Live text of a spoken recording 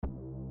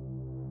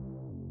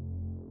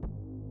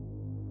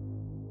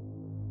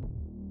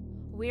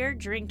we're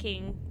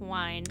drinking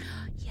wine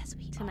Yes,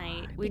 we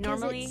tonight.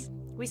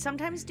 are. We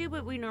sometimes do,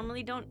 but we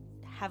normally don't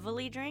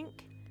heavily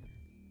drink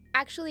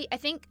Actually, I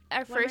think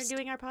when we're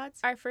doing our pods.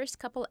 our first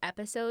couple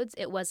episodes,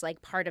 it was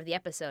like part of the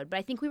episode, but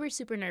I think we were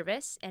super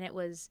nervous, and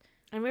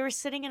And we were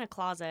sitting in a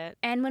closet.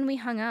 and when we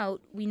hung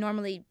out, we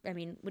normally,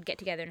 would get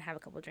together and have a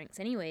couple drinks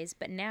anyways,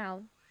 but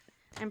now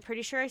I'm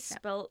pretty sure I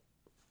spilt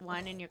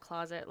wine in your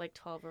closet like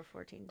 12 or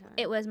 14 times.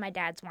 it was my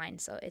dad's wine,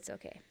 so it's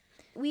okay.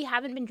 We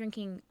haven't been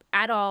drinking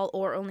at all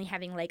or only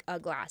having like a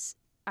glass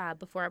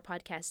before our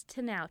podcast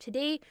to now.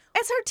 Today,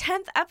 It's our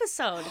 10th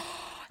episode.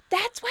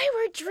 that's why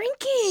we're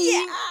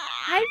drinking.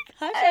 High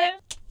five.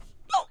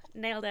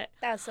 Nailed it.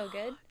 That was so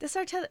good. This is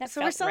our 10th. That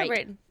So we're felt right.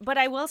 celebrating. But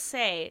I will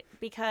say,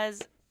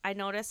 because I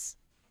notice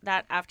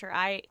that after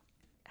I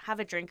have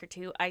a drink or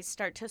two, I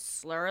start to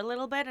slur a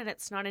little bit, and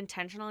it's not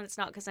intentional, and it's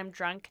not because I'm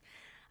drunk.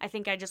 I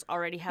think I just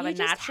already have a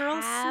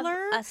natural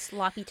slur. A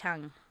sloppy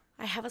tongue.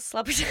 I have a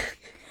sloppy tongue.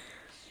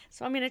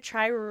 So I'm going to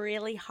try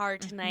really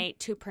hard tonight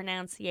to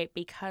pronunciate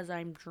because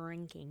I'm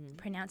drinking.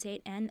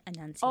 Pronunciate and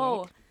enunciate.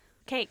 Oh,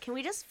 okay. Can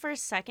we just for a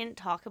second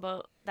talk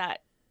about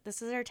that?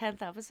 This is our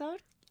 10th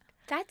episode.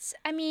 That's,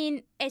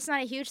 it's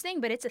not a huge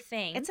thing, but it's a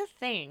thing. It's a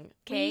thing,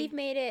 okay? We've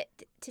made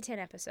it to 10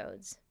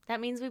 episodes.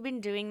 That means we've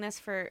been doing this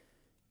for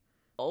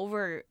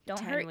over Don't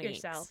 10 hurt weeks.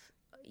 yourself.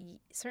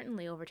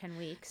 Certainly over 10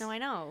 weeks. No, I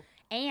know.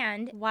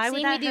 And Why would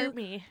seeing that we do hurt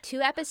me?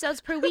 2 episodes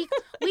per week,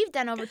 we've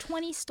done over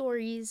 20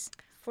 stories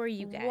for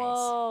you guys.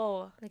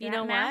 Whoa. Look You at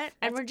know that math. what?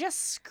 And we're just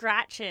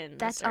scratching the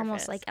That's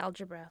almost surface. like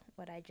algebra,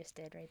 what I just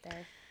did right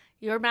there.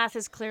 Your math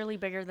is clearly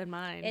bigger than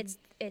mine.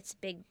 It's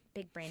big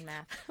brain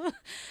math.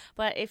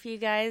 But if you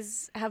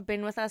guys have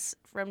been with us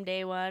from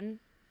day one,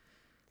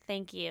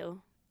 thank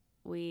you.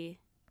 We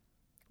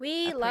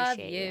love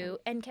Appreciate you. you.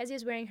 And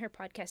Kezia's wearing her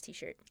podcast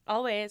t-shirt.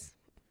 always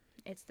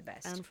It's the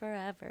best. and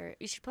forever.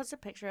 You should post a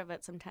picture of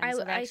it sometime I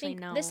so they I actually think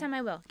know. this time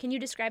I will. Can you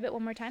describe it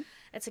one more time?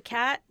 It's a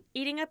cat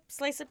eating a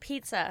slice of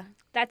pizza.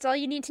 That's all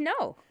you need to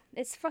know.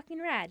 It's fucking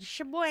rad.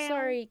 Shaboy.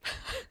 Sorry.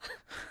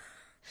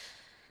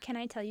 Can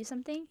I tell you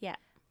something? Yeah.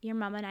 Your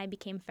mom and I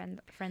became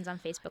friends on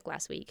Facebook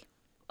last week.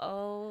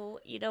 Oh,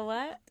 you know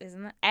what?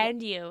 Isn't that?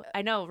 And you.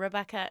 I know,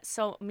 Rebecca.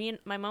 So me and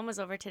my mom was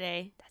over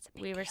today. That's a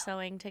big We were deal.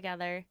 sewing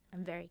together.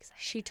 I'm very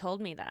excited. She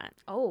told me that.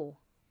 Oh,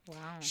 wow.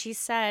 She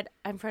said,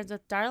 I'm friends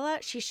with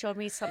Darla. She showed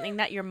me something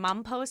that your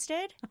mom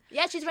posted.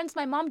 Yeah, she's friends with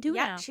my mom too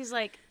Yeah, now. she's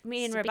like,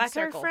 me and It's a big Rebecca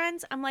are circle.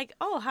 friends. I'm like,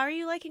 oh, how are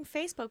you liking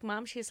Facebook,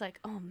 Mom? She's like,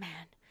 oh,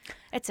 man,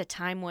 it's a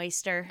time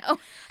waster. Oh.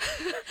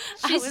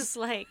 I She's was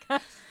like,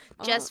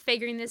 just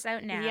figuring this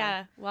out now.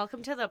 yeah,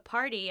 welcome to the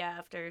party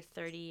after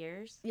 30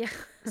 years. Yeah.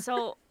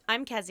 So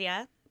I'm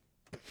Kezia,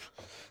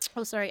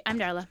 Oh, sorry. I'm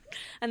Darla.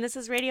 and this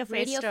is Radio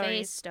Face Radio Stories.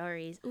 Face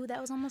Stories. Ooh, that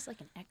was almost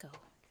like an echo.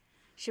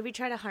 Should we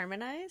try to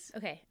harmonize?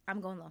 Okay, I'm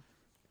going low.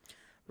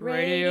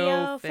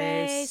 Radio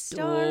Face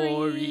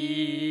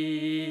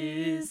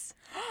Stories.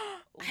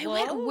 I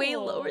went way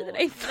lower than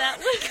I thought. That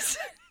was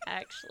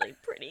actually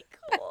pretty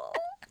cool.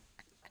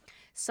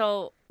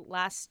 So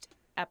last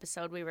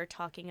episode we were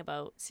talking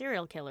about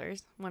serial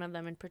killers, one of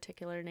them in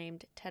particular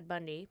named Ted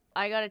Bundy.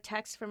 I got a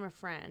text from a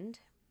friend.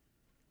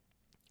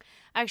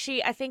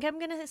 Actually, I think I'm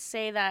going to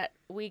say that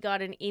we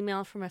got an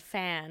email from a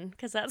fan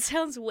because that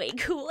sounds way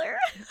cooler.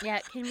 Yeah,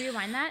 can we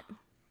rewind that?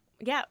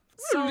 Yeah.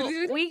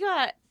 So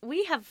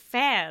we have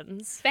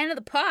fans. Fan of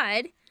the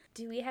pod.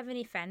 Do we have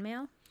any fan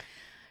mail?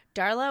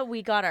 Darla,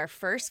 we got our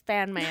first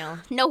fan mail.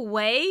 No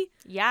way.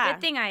 Yeah.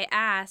 Good thing I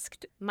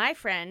asked. My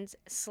friend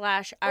 /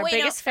 our Wait,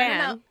 biggest no,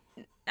 fan.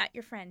 no. Not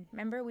your friend.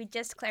 Remember, we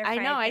just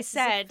clarified. know, I this is a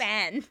said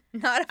fan,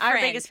 not a Our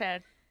friend. biggest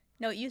fan.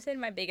 No, you said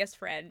my biggest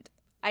friend.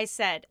 I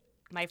said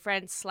my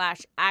friend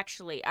 /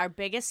 actually our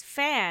biggest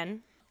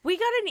fan. We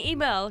got an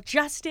email,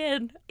 just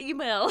in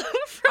email.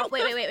 From Oh,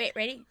 wait.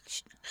 Ready?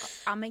 Shh.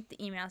 I'll make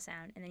the email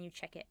sound, and then you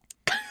check it.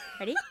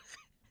 Ready?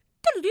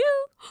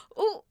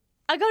 Oh,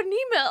 I got an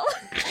email.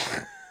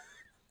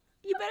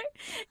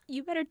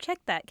 You better check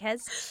that,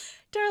 Kez.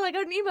 Darla, I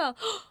got an email.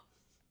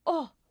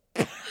 Oh,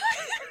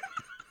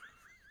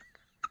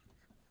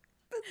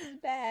 This is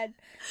bad.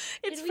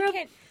 it's We from.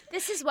 can't-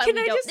 This is what Can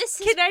we I don't. just This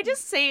is can I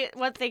just say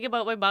one thing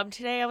about my mom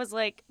today? I was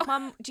like,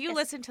 Mom, do you Yes.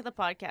 listen to the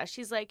podcast?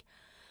 She's like,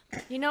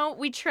 you know,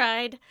 we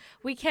tried.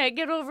 We can't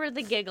get over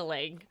the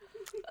giggling.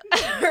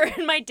 Her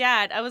and my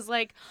dad. I was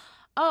like,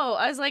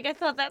 I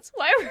thought that's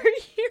why we're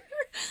here.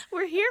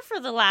 We're here for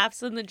the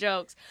laughs and the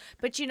jokes.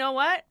 But you know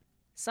what?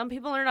 Some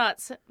people are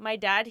not. My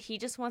dad, he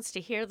just wants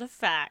to hear the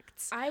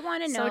facts. I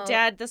want to know. So,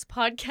 Dad, this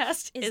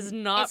podcast is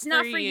not It's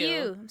not for you.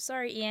 you. I'm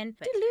sorry, Ian.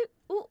 But,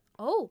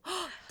 oh,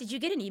 did you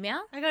get an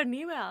email? I got an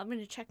email. I'm going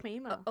to check my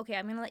email. Okay,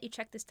 I'm gonna let you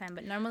check this time.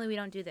 But normally we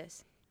don't do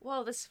this.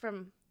 Whoa, this is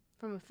from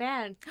a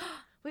fan.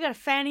 We got a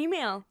fan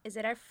email. Is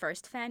it our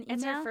first fan email?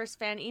 It's our first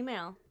fan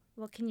email.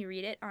 Well, can you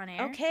read it on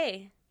air?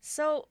 Okay,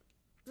 so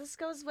this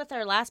goes with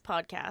our last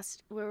podcast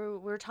where we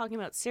were talking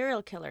about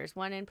serial killers,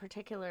 one in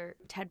particular,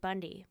 Ted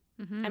Bundy.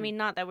 Mm-hmm. I mean,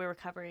 not that we were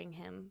covering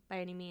him by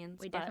any means.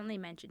 we but- definitely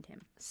mentioned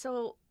him.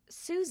 So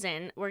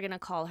Susan, we're going to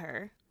call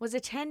her, was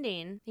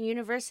attending the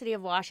University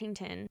of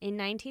Washington in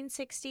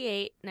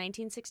 1968,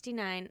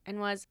 1969, and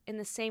was in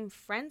the same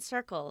friend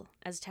circle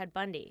as Ted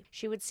Bundy.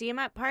 She would see him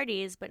at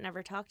parties but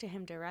never talk to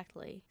him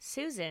directly.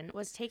 Susan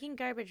was taking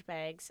garbage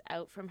bags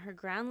out from her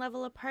ground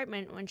level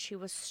apartment when she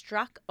was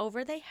struck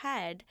over the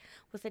head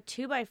with a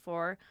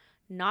 2x4,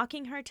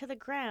 knocking her to the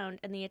ground,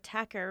 and the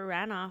attacker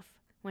ran off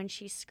when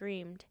she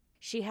screamed.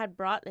 She had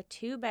brought the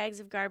 2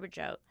 bags of garbage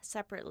out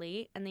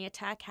separately, and the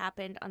attack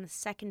happened on the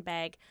second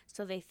bag,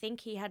 so they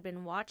think he had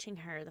been watching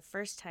her the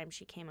first time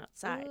she came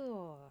outside.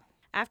 Ooh.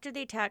 After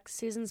the attack,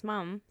 Susan's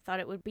mom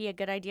thought it would be a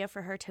good idea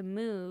for her to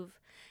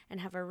move and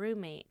have a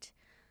roommate.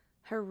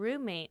 Her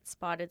roommate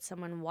spotted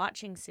someone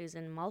watching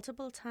Susan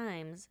multiple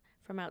times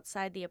from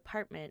outside the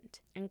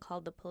apartment and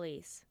called the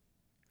police.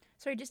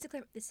 Sorry, just to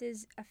clear, this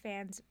is a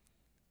fan's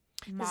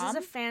mom? This is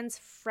a fan's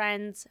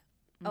friend's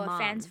mom. a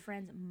fan's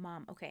friend's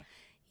mom. Okay.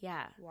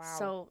 Yeah.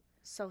 Wow.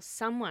 So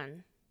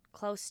someone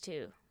close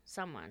to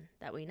someone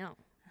that we know.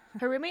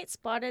 Her roommate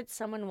spotted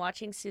someone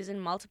watching Susan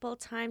multiple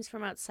times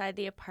from outside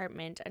the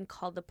apartment and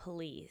called the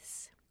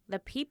police. The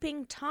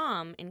peeping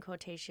Tom, in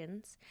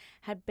quotations,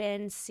 had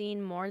been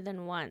seen more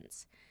than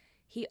once.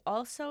 He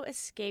also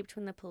escaped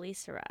when the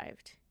police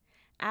arrived.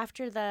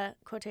 After the,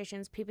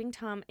 quotations, peeping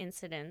Tom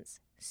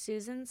incidents,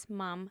 Susan's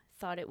mom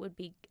thought it would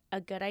be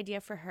a good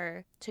idea for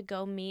her to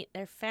go meet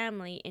their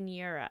family in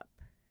Europe,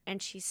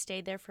 and she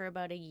stayed there for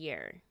about a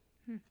year.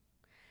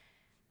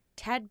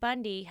 Ted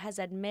Bundy has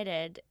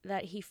admitted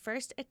that he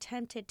first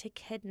attempted to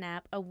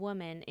kidnap a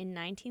woman in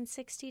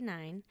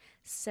 1969.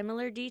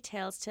 Similar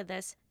details to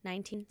this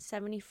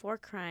 1974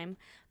 crime.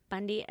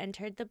 Bundy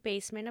entered the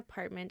basement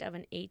apartment of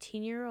an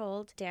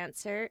 18-year-old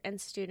dancer and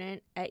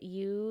student at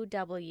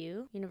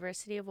UW,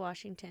 University of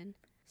Washington.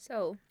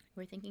 So,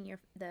 we're thinking you're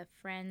the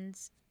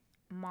friend's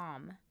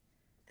mom.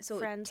 So,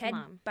 Friend's Ted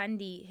mom.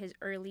 Bundy, his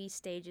early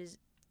stages.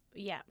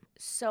 Yeah.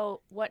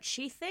 So what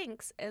she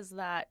thinks is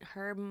that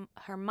her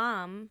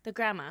mom, the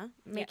grandma,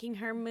 making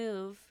her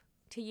move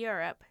to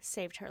Europe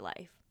saved her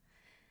life,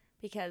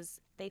 because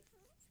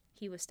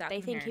He was stalking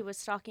they think her. he was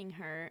stalking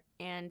her,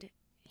 and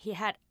he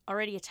had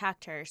already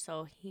attacked her,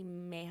 so he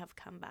may have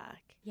come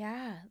back.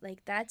 Yeah,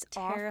 like that's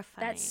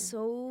Terrifying. That's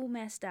so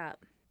messed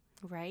up.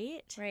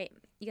 Right? Right.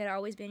 You gotta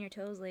always be on your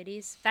toes,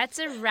 ladies. That's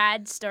a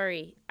rad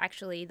story,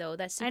 actually, though.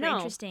 That's super know.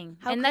 interesting.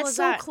 How and cool that's is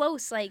so that?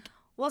 close, like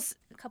Well,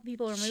 a couple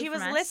people removed she was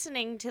from us.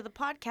 listening to the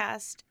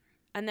podcast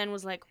and then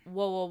was like,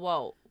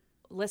 whoa,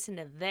 listen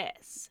to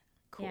this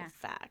cool Yeah.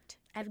 fact.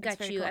 I've It's got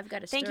very you. cool. I've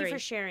got a story. Thank you for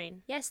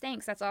sharing. Yes,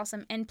 thanks. That's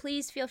awesome. And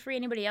please feel free,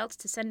 anybody else,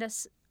 to send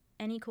us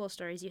any cool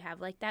stories you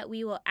have like that.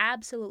 We will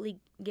absolutely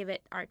give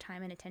it our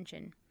time and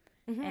attention,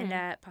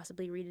 and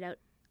possibly read it out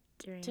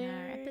during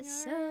our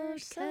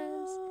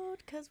episode.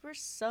 Because we're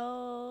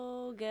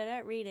so good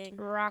at reading.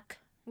 Rock.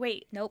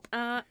 Wait. Nope.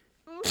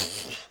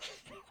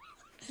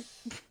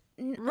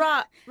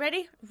 Rock.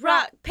 Ready?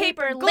 Rock,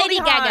 paper, Lady Goldie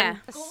Hawn.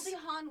 Gaga. Goldie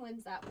Hawn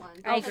wins that one.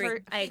 I agree.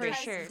 I agree.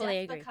 Because sure. Death Fully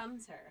agree.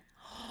 becomes her.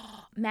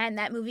 Man,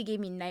 that movie gave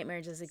me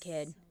nightmares as a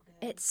kid.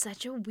 It's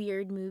such a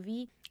weird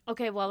movie.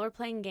 Okay, while we're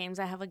playing games,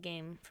 I have a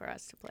game for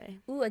us to play.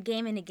 Ooh, a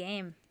game in a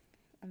game.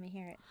 Let me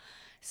hear it.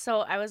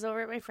 So I was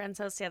over at my friend's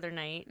house the other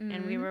night,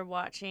 and we were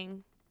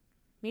watching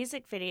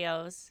music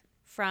videos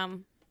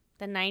from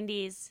the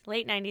 90s,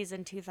 late 90s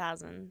and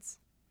 2000s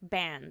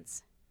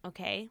bands,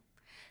 okay?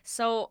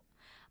 So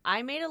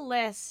I made a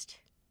list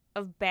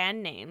of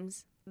band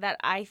names that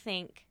I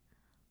think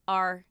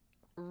are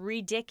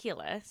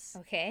ridiculous,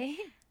 Okay.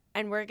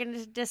 and we're going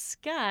to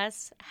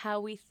discuss how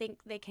we think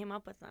they came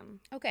up with them,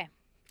 Okay.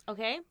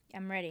 okay?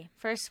 I'm ready.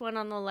 First one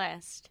on the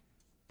list,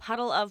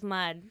 Puddle of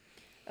Mud.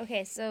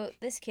 Okay, so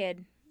this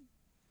kid,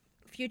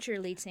 future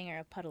lead singer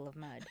of Puddle of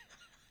Mud,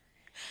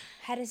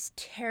 had this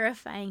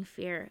terrifying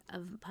fear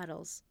of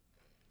puddles.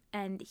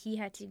 And he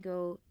had to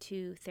go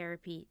to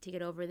therapy to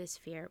get over this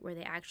fear, where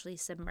they actually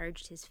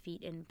submerged his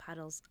feet in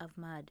puddles of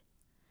mud.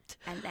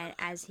 And then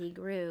as he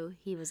grew,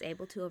 he was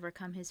able to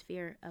overcome his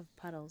fear of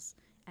puddles.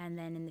 And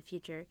then in the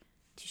future,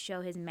 to show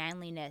his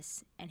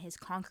manliness and his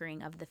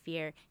conquering of the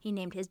fear, he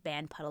named his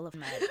band Puddle of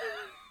Mud.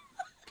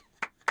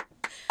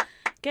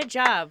 Good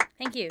job.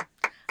 Thank you.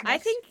 I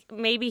think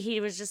maybe he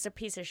was just a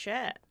piece of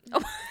shit.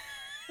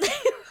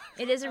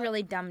 It is a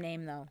really dumb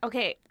name, though.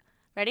 Okay,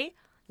 ready?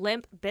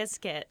 Limp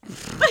Biscuit.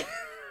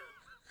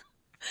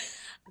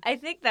 I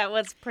think that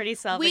was pretty We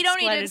self-explanatory.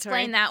 don't need to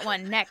explain that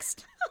one.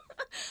 Next.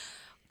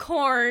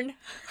 Corn.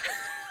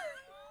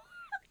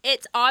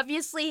 It's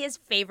obviously his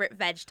favorite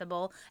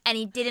vegetable, and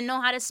he didn't know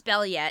how to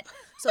spell yet,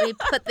 so he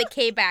put the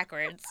K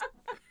backwards.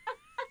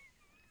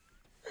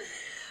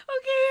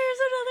 Okay, here's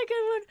another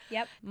good one.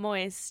 Yep.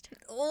 Moist.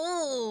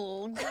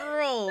 Oh,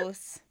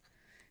 gross.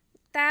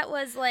 That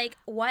was like,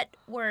 what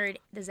word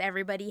does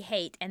everybody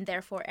hate, and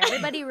therefore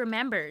everybody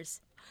remembers?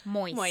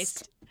 Moist.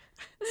 Moist.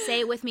 Say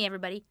it with me,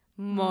 everybody.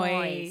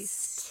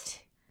 Moist.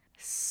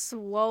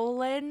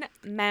 Swollen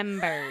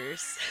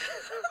members.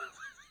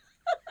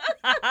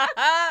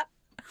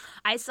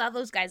 I saw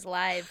those guys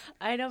live.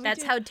 I know.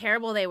 That's how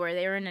terrible they were.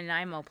 They were in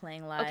Nanaimo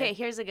playing live. Okay,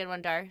 here's a good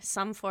one, Dar.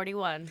 Sum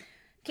 41.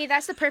 Okay,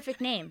 that's the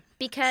perfect name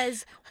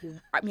because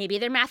maybe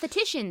they're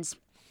mathematicians.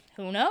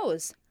 Who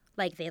knows?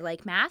 Like, they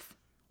like math.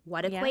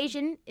 What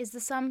equation is the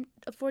sum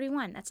of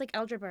 41? That's like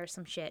algebra or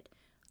some shit.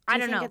 I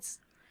don't know.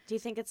 Do you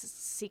think it's a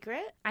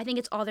secret? I think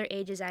it's all their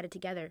ages added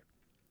together.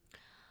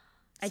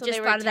 I So just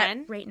they were thought of 10?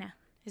 that right now.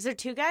 Is there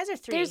 2 guys or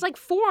 3? There's like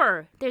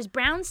 4. There's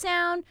Brown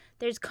Sound,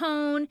 there's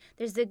Cone,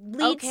 there's the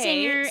lead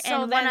singer,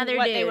 so and then one other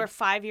what, dude. They were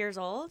 5 years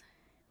old?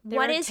 They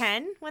were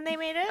 10 when they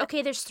made it?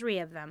 Okay, there's 3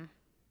 of them.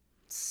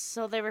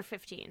 So they were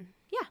 15.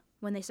 Yeah,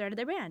 when they started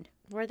their band.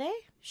 Were they?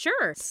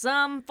 Sure.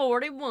 Sum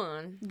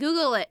 41.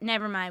 Google it.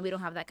 Never mind, we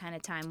don't have that kind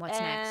of time. What's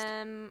next?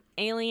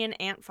 Alien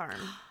Ant Farm.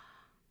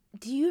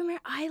 Do you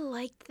remember? I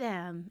liked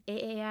them.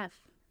 AAF.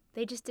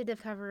 They just did a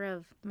cover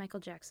of Michael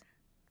Jackson.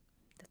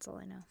 That's all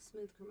I know.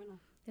 Smooth Criminal.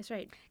 That's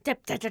right.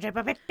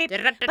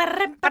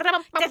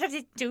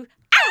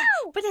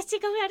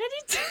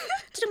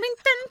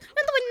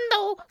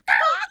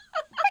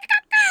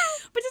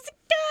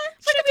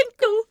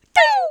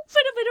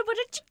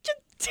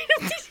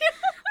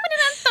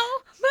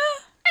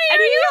 Are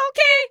you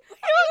okay?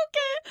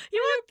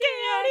 You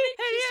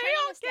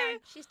okay?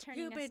 She's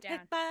turning us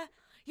down.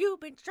 You've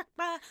been struck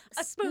by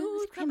a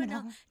smooth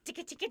criminal.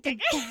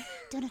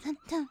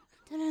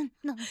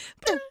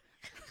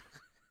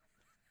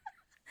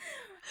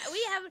 We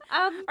have.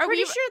 I'm Are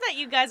pretty we- sure that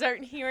you guys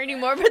aren't here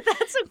anymore, but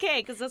that's okay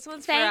because this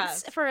one's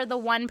Thanks for us. for the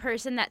one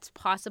person that's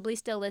possibly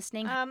still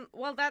listening.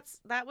 Well,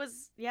 that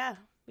was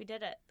we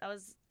did it. That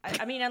was.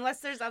 I mean, unless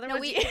there's other No,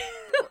 ones.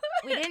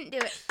 we didn't do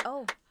it.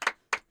 Oh,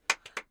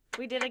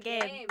 we did a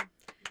game.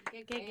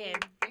 Good Good game.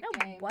 game.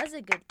 that was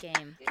a good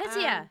game.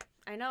 Kezia,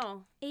 I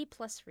know. A+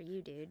 for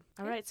you, dude.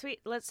 All right,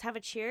 sweet. Let's have a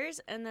cheers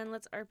and then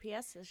let's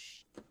RPS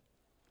this.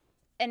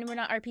 And we're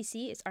not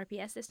RPC. It's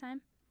RPS this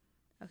time.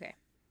 Okay.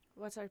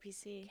 What's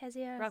RPC?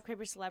 Kezia. Rock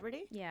paper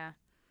celebrity. Yeah.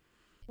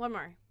 One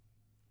more.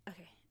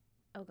 Okay.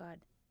 Oh God.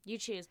 You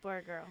choose, boy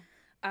or girl.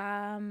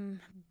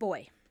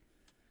 Boy.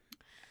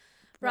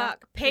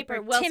 Rock,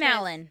 paper, Will Tim Smith.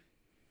 Allen.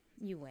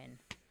 You win.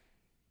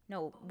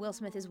 No, Will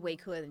Smith is way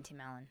cooler than Tim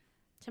Allen.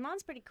 Tim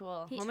Allen's pretty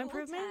cool. He- Home Tool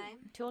Improvement. Time.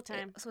 Tool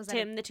Time. So is that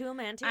Tim the Tool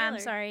Man Taylor. I'm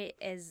sorry.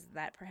 Is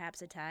that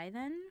perhaps a tie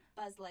then?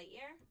 Buzz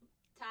Lightyear.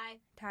 Tie.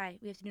 Tie.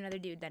 We have to do another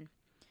dude then.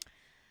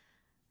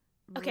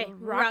 Okay.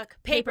 Rock, Rock,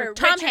 paper,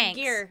 Tom Richard Hanks.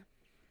 Gere.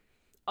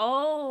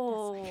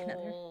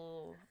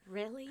 Oh,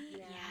 really?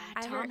 Yeah.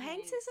 I Tom heard-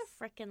 Hanks is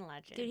a freaking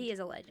legend. Dude, he is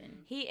a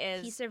legend. He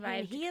is. He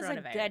survived and he is a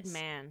good coronavirus.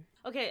 man.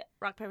 Okay,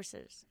 rock paper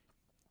scissors.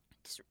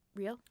 Just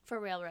real. For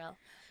real.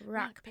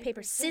 Rock,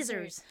 paper,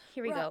 scissors.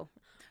 Here we Rock- go.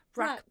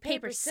 rock,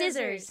 paper,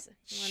 scissors. One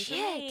for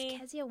Shit, me.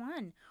 Kezia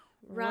won.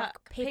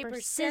 Rock, paper,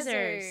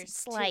 scissors. Two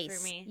Slice.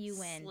 for me. You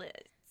win.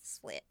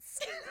 Slits.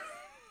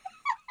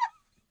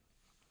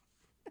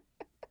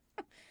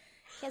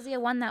 Kezia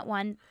won that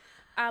one.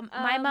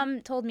 My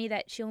mom told me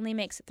that she only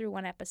makes it through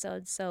one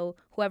episode, so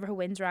whoever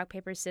wins rock,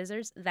 paper,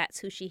 scissors, that's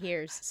who she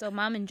hears. So,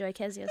 Mom, enjoy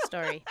Kezia's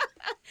story.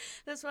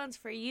 This one's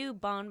for you,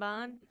 Bon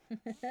Bon.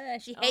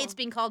 She hates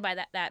being called by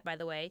that, by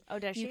the way. Oh,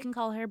 does she? You can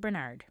call her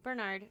Bernard.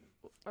 Bernard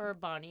or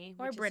Bonnie,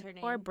 Or, which is her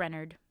name. or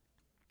Brennard.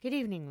 Good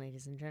evening,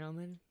 ladies and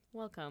gentlemen.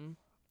 Welcome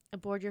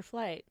aboard your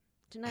flight.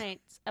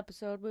 Tonight's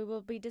episode, we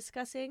will be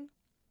discussing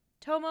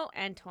Tomo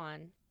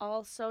Antoine,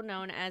 also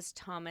known as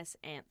Thomas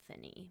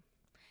Anthony.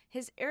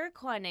 His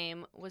Iroquois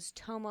name was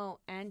Tomo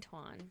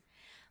Antoine,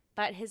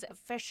 but his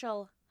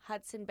official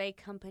Hudson Bay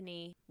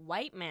Company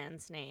white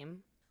man's name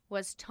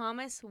was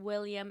Thomas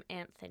William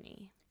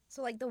Anthony.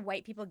 So, like, the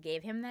white people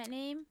gave him that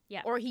name?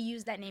 Yeah. Or he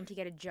used that name to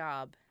get a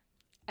job?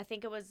 I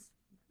think it was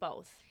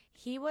both.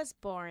 He was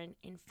born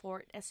in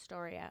Fort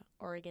Astoria,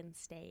 Oregon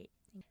State.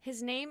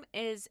 His name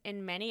is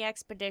in many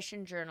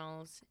expedition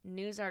journals,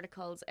 news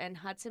articles, and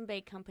Hudson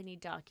Bay Company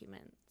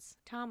documents.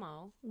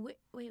 Tomo,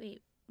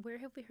 Wait. Where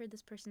have we heard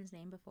this person's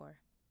name before?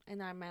 and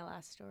on my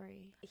last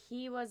story,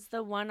 he was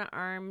the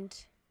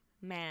one-armed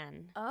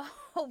man. Oh,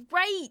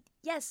 right.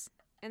 Yes.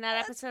 In that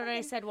That's episode, I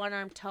funny. said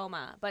one-armed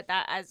Toma, but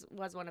that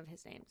was one of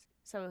his names.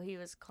 So he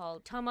was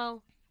called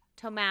Tomo,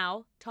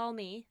 Tomau,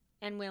 Ptolemy,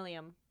 and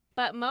William.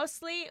 But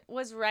mostly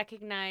was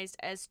recognized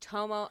as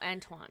Tomo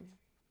Antoine.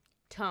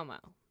 Tomo.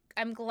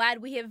 I'm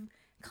glad we have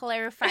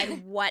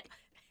clarified what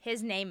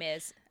his name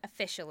is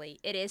officially.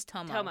 It is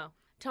Tomo. Tomo.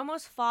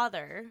 Tomo's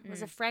father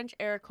was a French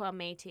Iroquois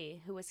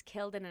Métis who was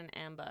killed in an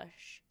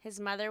ambush. His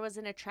mother was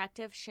an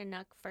attractive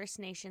Chinook First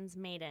Nations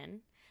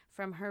maiden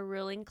from her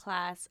ruling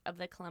class of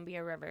the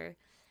Columbia River,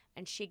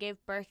 and she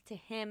gave birth to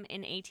him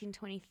in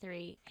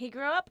 1823. He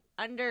grew up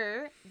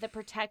under the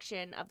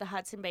protection of the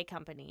Hudson Bay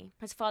Company.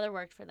 His father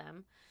worked for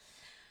them.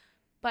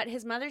 But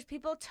his mother's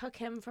people took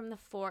him from the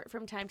fort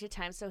from time to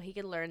time so he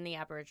could learn the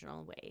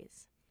Aboriginal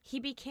ways. He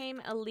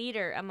became a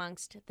leader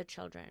amongst the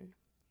children.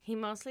 He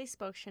mostly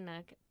spoke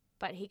Chinook,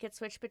 but he could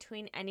switch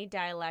between any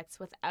dialects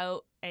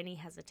without any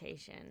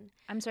hesitation.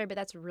 I'm sorry, but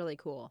that's really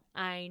cool.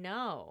 I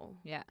know.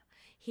 Yeah.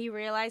 He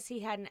realized he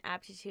had an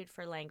aptitude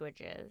for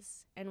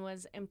languages and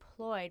was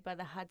employed by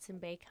the Hudson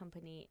Bay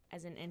Company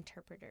as an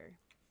interpreter.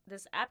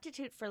 This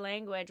aptitude for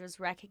language was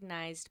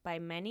recognized by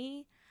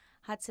many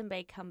Hudson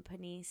Bay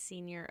Company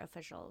senior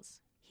officials.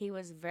 He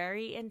was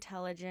very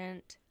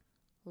intelligent,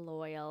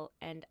 loyal,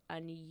 and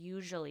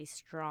unusually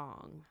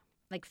strong.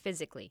 Like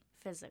physically.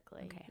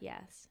 Physically, Okay.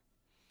 yes.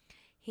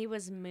 He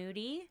was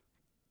moody,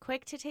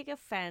 quick to take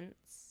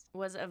offense,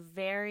 was a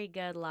very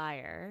good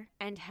liar,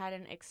 and had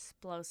an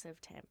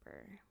explosive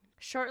temper.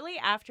 Shortly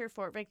after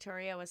Fort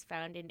Victoria was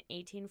found in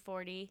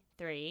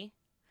 1843,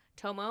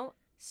 Tomo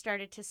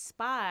started to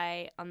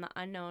spy on the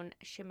unknown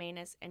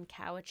Chemainus and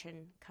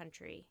Cowichan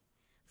country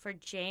for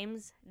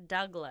James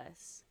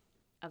Douglas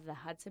of the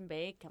Hudson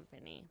Bay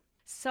Company.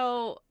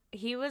 So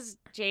he was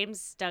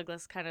James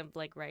Douglas, kind of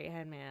like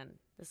right-hand man.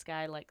 This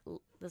guy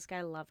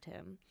loved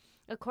him.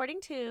 According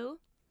to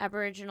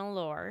Aboriginal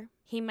lore,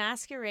 he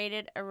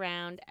masqueraded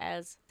around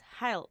as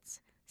Hilts,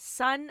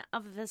 son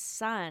of the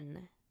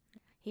sun.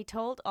 He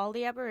told all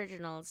the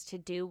Aboriginals to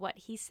do what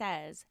he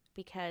says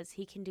because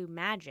he can do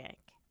magic,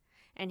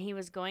 and he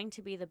was going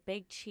to be the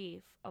big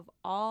chief of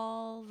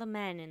all the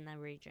men in the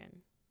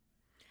region.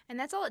 And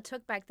that's all it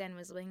took back then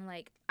was being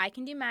like, I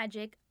can do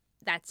magic,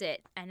 that's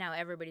it. And now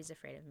everybody's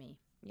afraid of me.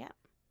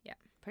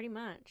 Pretty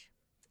much.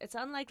 It's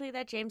unlikely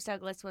that James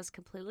Douglas was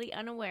completely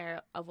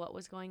unaware of what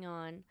was going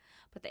on,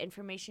 but the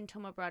information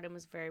Tomo brought him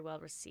was very well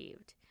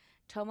received.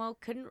 Tomo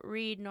couldn't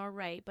read nor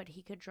write, but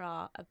he could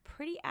draw a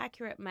pretty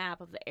accurate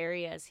map of the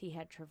areas he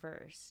had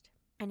traversed.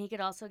 And he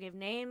could also give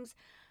names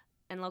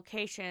and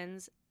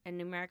locations and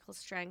numerical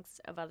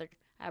strengths of other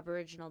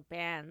Aboriginal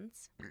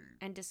bands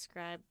and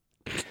describe...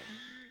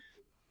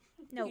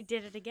 No. You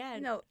did it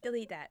again. No,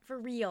 delete that. For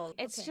real.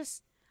 It's Okay.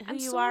 just who I'm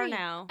you sorry. are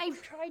now.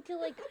 I've tried to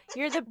like...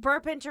 You're the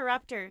burp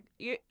interrupter.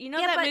 You know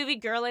Yeah, that but- movie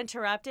Girl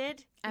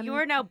Interrupted? I'm- You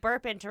are now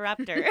burp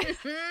interrupter.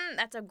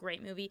 That's a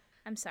great movie.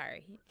 I'm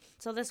sorry.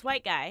 So this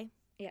white guy,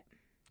 Yeah.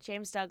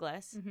 James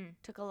Douglas, Mm-hmm.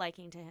 took a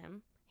liking to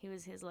him. He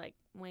was his like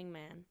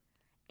wingman,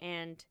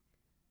 and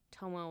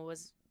Tomo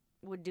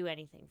would do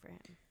anything for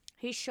him.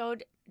 He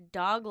showed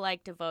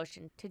dog-like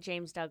devotion to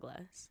James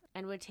Douglas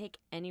and would take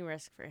any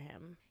risk for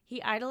him.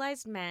 He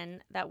idolized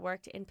men that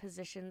worked in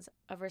positions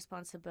of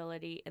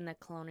responsibility in the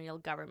colonial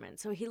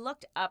government. So he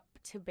looked up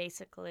to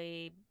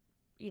basically,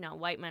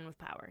 white men with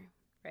power.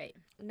 Right.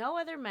 No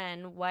other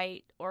men,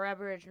 white or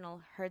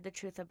Aboriginal, heard the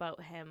truth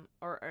about him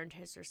or earned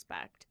his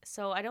respect.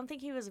 So I don't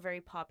think he was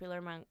very popular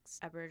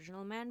amongst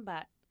Aboriginal men,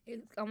 but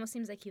It almost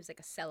seems like he was like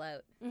a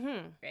sellout,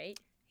 right?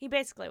 he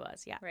basically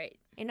was, yeah. Right.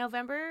 In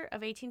November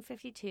of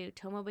 1852,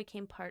 Tomo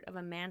became part of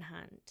a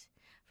manhunt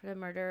for the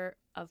murder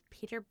of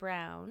Peter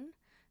Brown,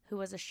 who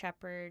was a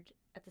shepherd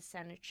at the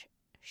Saanich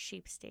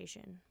sheep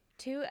station.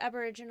 2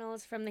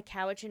 Aboriginals from the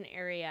Cowichan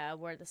area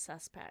were the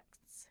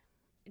suspects.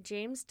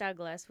 James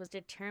Douglas was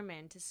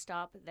determined to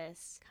stop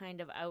this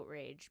kind of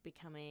outrage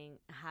becoming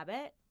a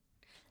habit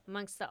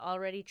amongst the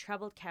already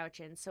troubled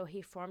Cowichan, so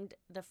he formed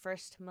the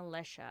first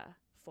militia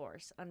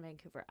force on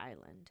Vancouver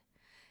Island.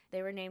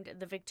 They were named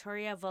the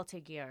Victoria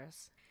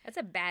Voltigeurs. That's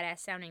a badass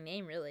sounding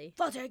name, really.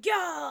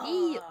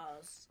 Voltigeurs!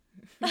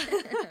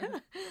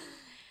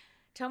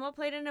 Tomo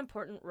played an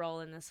important role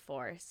in this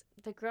force.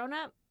 The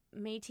grown-up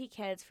Métis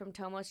kids from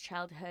Tomo's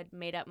childhood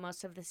made up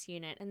most of this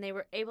unit, and they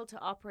were able to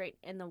operate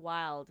in the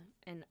wild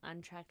and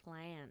untracked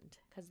land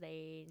because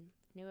they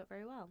knew it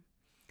very well.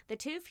 The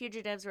 2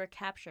 fugitives were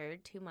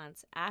captured 2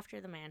 months after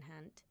the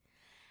manhunt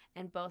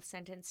and both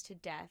sentenced to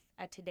death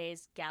at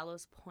today's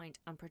Gallows Point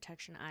on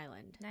Protection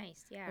Island,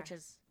 Nice, yeah. which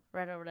is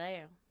right over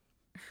there.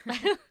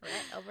 right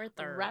over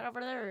there. Right over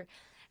there.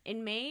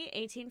 In May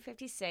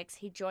 1856,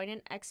 he joined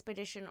an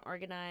expedition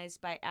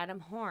organized by Adam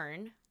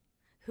Horn,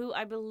 who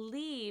I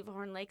believe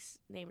Horn Lake's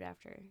named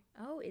after.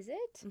 Oh, is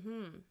it?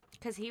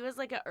 Because he was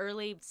like an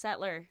early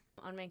settler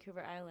on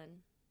Vancouver Island.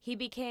 He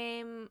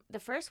became the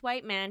first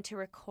white man to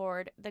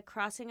record the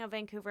crossing of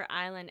Vancouver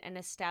Island and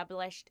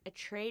established a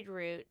trade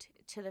route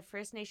to the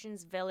First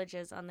Nations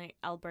villages on the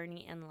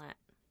Alberni Inlet.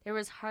 There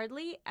was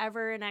hardly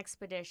ever an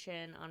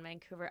expedition on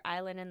Vancouver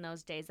Island in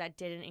those days that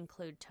didn't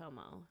include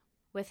Tomo.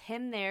 With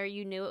him there,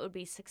 you knew it would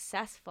be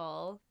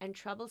successful and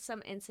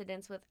troublesome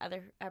incidents with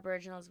other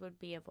Aboriginals would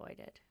be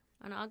avoided.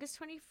 On August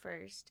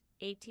 21st,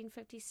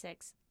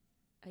 1856,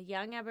 a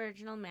young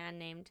Aboriginal man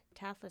named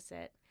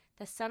Tathlisset,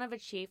 the son of a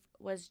chief,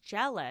 was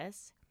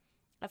jealous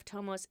of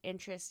Tomo's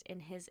interest in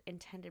his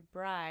intended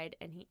bride,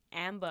 and he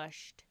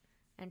ambushed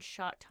and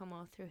shot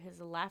Tomo through his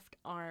left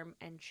arm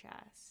and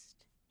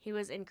chest. He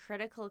was in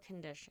critical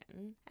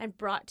condition and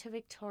brought to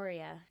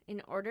Victoria.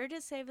 In order to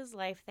save his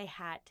life, they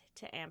had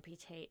to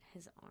amputate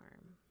his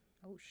arm.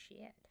 Oh,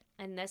 shit.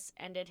 And this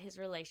ended his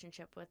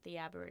relationship with the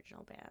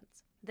Aboriginal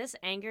bands. This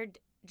angered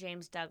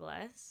James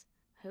Douglas,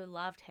 who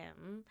loved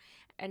him,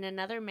 and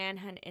another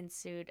manhunt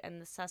ensued,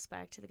 and the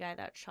suspect, the guy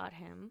that shot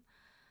him,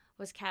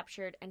 was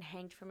captured and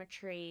hanged from a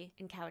tree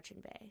in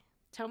Cowichan Bay.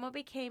 Tomo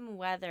became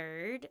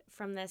weathered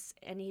from this,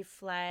 and he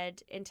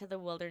fled into the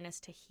wilderness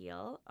to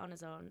heal on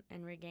his own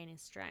and regain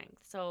his strength.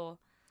 So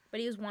But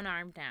he was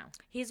one-armed now.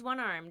 He's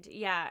one-armed,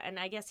 yeah, and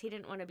I guess he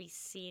didn't want to be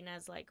seen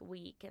as, like,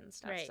 weak and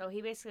stuff. Right. So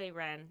he basically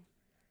ran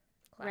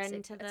Classic.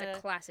 into That's the a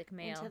classic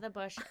male. into the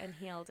bush and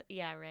healed.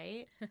 Yeah,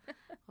 right?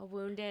 A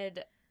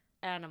wounded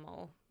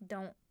animal.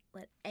 Don't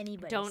let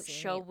anybody Don't see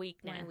show me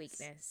weakness. my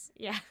weakness.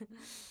 Yeah.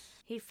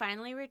 He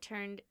finally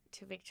returned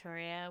to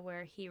Victoria,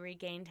 where he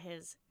regained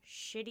his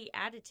shitty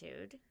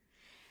attitude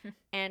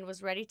and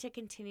was ready to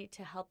continue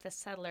to help the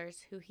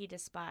settlers who he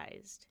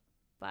despised.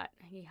 But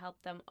he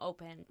helped them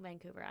open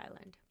Vancouver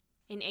Island.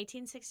 In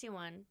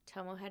 1861,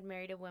 Tomo had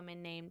married a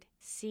woman named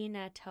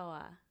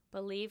Sinatoa,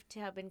 believed to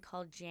have been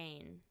called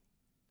Jane.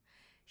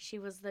 She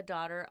was the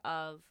daughter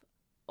of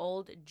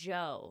Old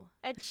Joe,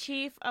 a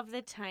chief of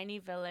the tiny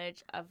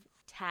village of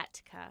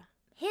Tatka.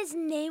 His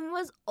name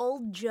was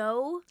Old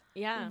Joe?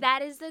 Yeah.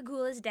 That is the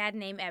coolest dad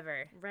name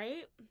ever.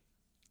 Right?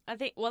 I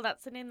think, well,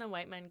 that's the name the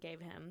white man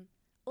gave him.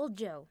 Old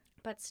Joe.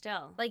 But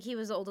still. Like he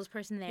was the oldest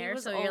person there,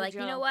 was so Old you're like, Joe.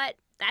 you know what?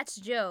 That's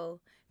Joe,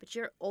 but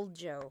you're Old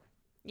Joe.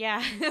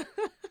 Yeah.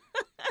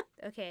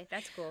 Okay,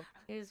 that's cool.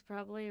 He was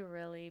probably a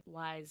really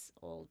wise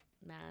old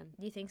man.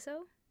 Do you think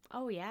so?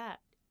 Oh, yeah.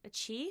 A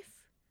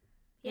chief?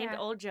 Named Yeah.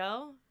 Old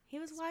Joe? He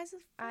was wise as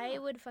fuck. I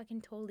would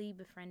fucking totally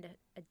befriend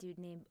a dude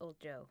named Old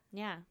Joe.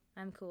 Yeah.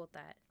 I'm cool with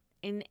that.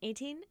 In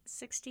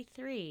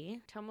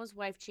 1863, Tomo's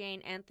wife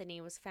Jane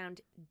Anthony was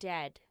found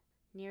dead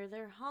near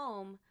their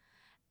home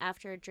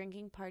after a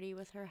drinking party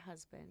with her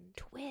husband.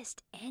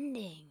 Twist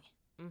ending.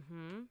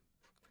 Mm-hmm.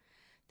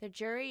 The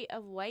jury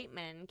of white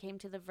men came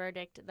to the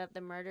verdict that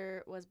the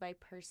murder was by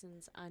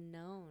persons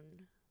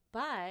unknown.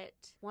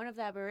 But one of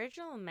the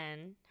Aboriginal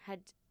men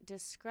had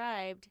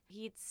described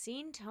he'd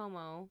seen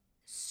Tomo,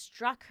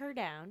 struck her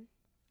down,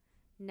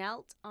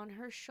 knelt on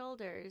her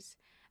shoulders,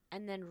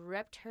 and then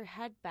ripped her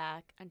head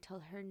back until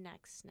her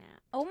neck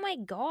snapped. Oh my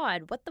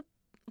god, what's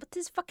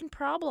his fucking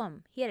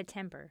problem? He had a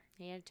temper.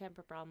 He had a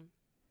temper problem.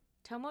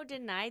 Tomo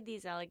denied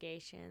these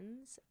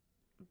allegations,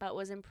 but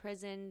was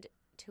imprisoned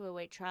to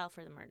await trial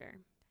for the murder.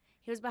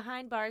 He was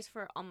behind bars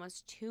for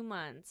almost 2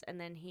 months, and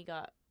then he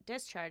got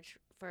discharged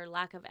for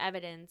lack of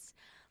evidence,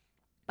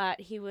 but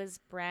he was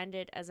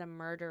branded as a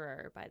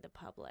murderer by the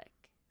public.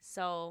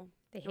 So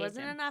They there hate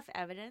wasn't him. enough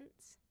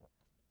evidence,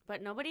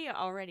 but nobody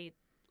already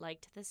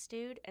liked this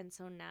dude, and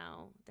so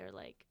now they're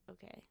like,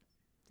 okay,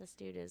 this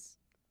dude is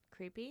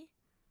creepy,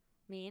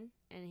 mean,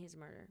 and he's a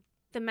murderer.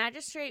 The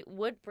magistrate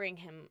would bring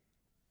him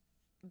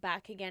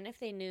back again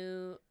if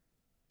new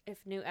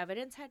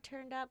evidence had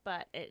turned up,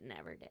 but it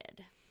never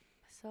did.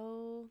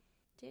 So,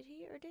 did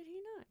he or did he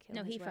not kill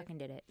No, his he wife? fucking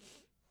did it.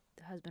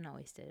 The husband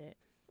always did it.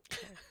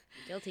 So,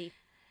 guilty.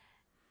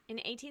 In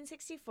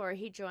 1864,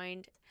 he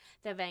joined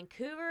the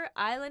Vancouver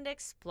Island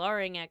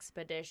Exploring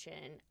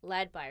Expedition,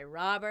 led by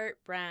Robert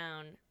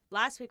Brown.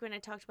 Last week when I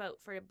talked about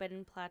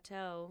Forbidden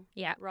Plateau,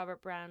 Yeah.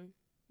 Robert Brown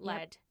Yep.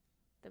 led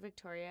the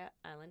Victoria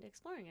Island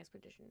Exploring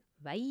Expedition.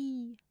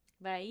 Bye.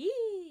 Bye.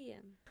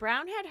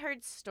 Brown had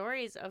heard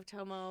stories of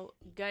Tomo,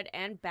 good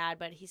and bad,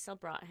 but he still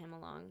brought him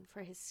along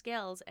for his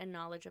skills and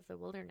knowledge of the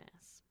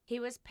wilderness. He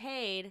was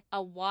paid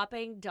a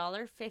whopping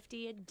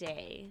 $1.50 a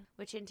day,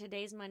 which in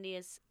today's money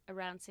is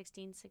around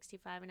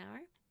 $16.65 an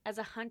hour, as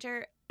a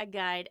hunter, a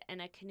guide, and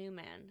a canoe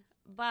man.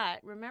 But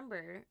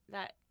remember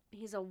that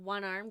he's a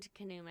one-armed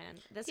canoe man.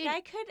 This Dude.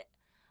 guy could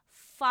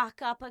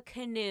fuck up a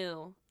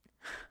canoe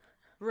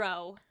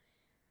row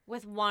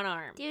with one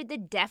arm. Dude, the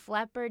Def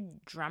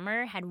Leppard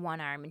drummer had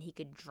one arm and he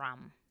could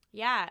drum.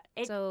 Yeah,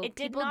 it So did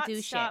people not do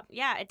shit. stop.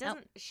 Yeah, it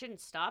shouldn't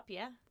stop.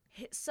 Yeah.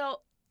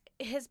 So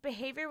his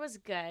behavior was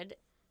good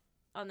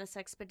on this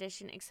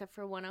expedition, except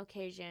for one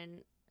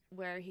occasion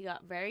where he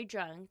got very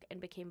drunk and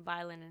became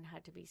violent and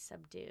had to be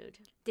subdued.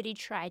 Did he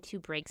try to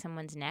break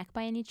someone's neck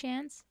by any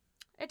chance?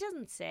 It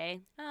doesn't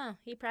say, Oh,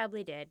 he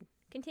probably did.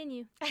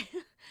 Continue.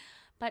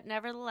 but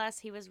nevertheless,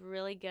 he was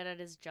really good at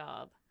his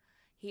job.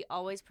 He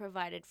always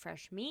provided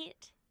fresh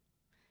meat.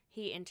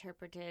 He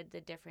interpreted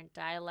the different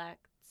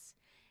dialects,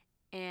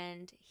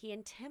 and he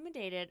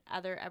intimidated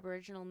other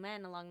Aboriginal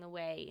men along the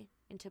way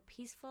into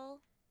peaceful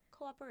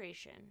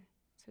cooperation.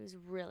 So he's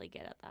really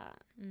good at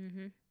that.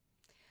 Mm-hmm.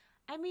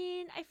 I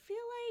mean, I feel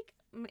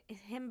like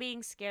him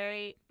being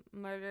scary,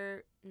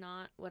 murder,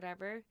 not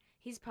whatever,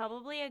 he's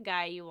probably a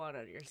guy you want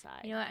on your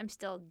side. You know what? I'm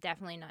still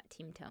definitely not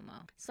Team Tomo.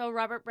 So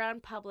Robert Brown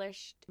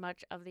published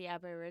much of the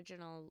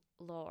Aboriginal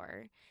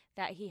lore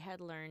that he had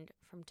learned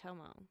from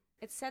Tomo.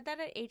 It's said that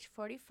at age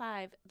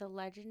 45, the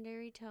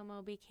legendary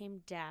Tomo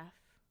became deaf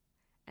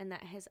and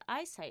that his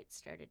eyesight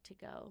started to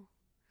go.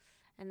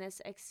 And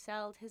this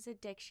excelled his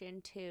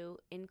addiction to,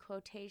 in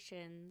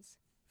quotations,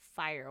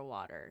 fire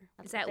water.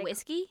 Is that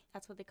whiskey?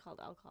 That's what they called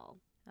alcohol.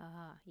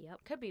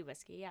 Yep. Could be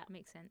whiskey, yeah.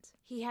 Makes sense.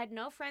 He had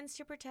no friends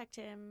to protect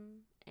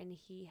him, and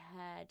he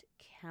had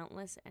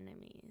countless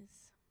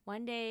enemies.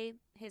 One day,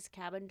 his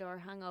cabin door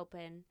hung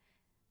open,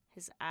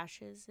 his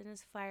ashes and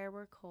his fire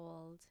were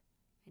cold,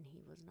 and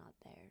he was not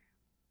there.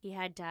 He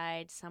had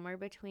died somewhere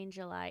between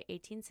July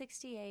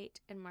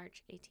 1868 and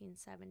March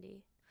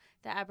 1870.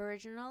 The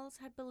Aboriginals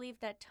had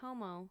believed that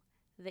Tomo,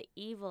 the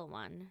evil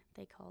one,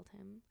 they called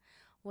him,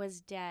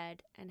 was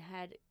dead and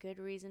had good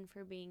reason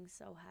for being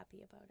so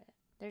happy about it.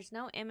 There's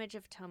no image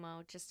of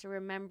Tomo, just a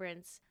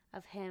remembrance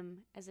of him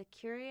as a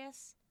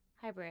curious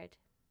hybrid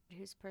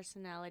whose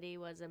personality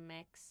was a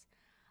mix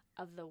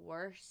of the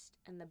worst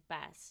and the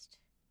best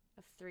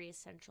of three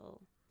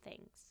essential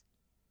things.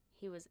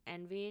 He was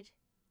envied,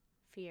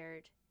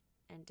 feared,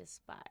 and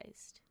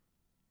despised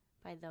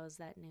by those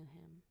that knew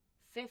him.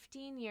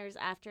 15 years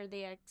after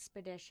the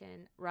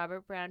expedition,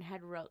 Robert Brown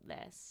had wrote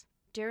this.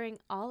 During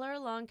all our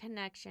long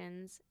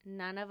connections,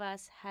 none of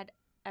us had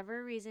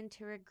ever reason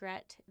to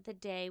regret the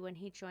day when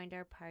he joined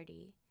our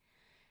party.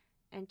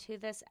 And to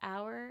this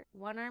hour,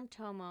 one-armed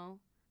Tomo,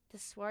 the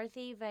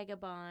swarthy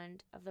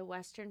vagabond of the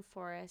western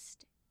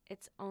forest,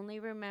 it's only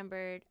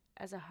remembered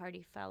as a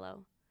hardy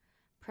fellow,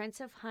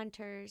 prince of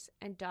hunters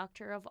and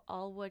doctor of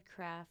all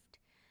woodcraft,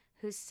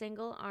 whose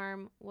single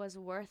arm was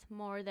worth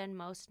more than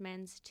most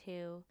men's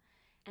two,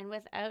 and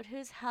without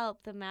whose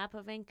help the map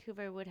of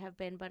Vancouver would have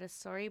been but a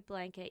sorry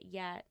blanket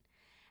yet,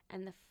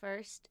 and the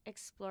first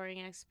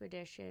exploring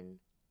expedition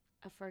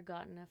a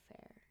forgotten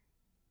affair.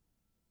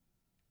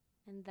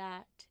 And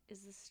that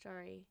is the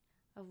story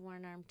of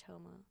One-Armed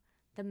Tomo,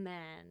 the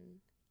man,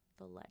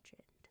 the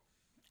legend.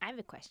 I have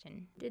a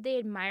question. Did they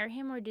admire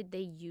him or did they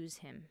use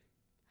him?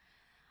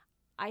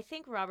 I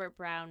think Robert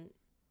Brown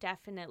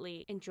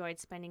definitely enjoyed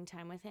spending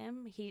time with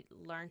him. He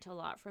learned a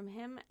lot from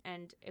him,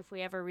 and if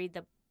we ever read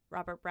the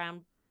Robert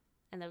Brown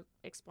and the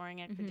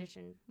Exploring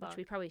Expedition book, Which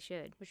we probably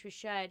should. which we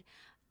should,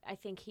 I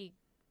think he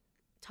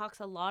talks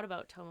a lot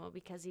about Tomo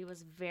because he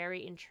was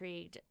very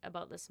intrigued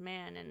about this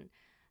man and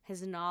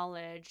his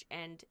knowledge,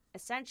 and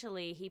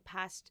essentially he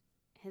passed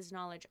his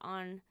knowledge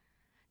on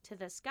to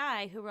this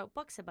guy who wrote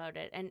books about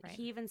it. And Right.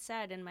 he even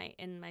said in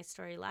my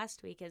story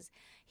last week is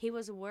he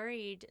was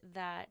worried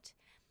that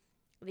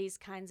these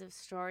kinds of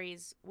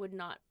stories would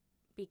not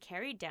be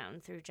carried down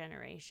through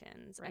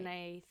generations. Right. And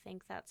I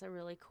think that's a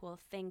really cool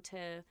thing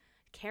to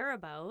care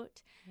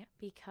about. Yep.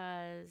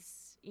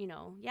 Because,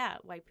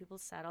 white people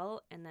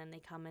settle and then they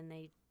come and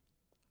they,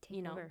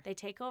 Take over. they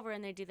take over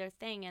and they do their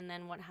thing. And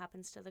then what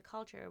happens to the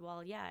culture?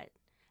 Well, yeah,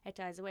 it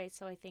dies away.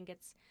 So I think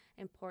it's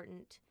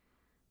important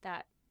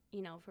that,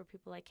 for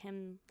people like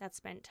him that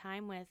spent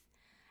time with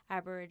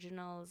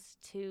Aboriginals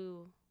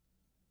to,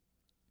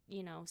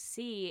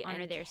 see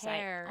Honor and their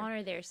care. side.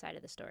 Honor their side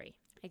of the story.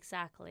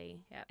 Exactly.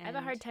 Yeah. I have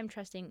a hard time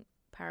trusting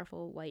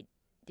powerful white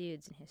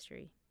dudes in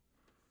history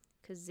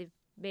because they've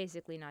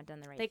basically not done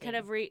the right They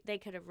thing. they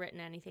could have written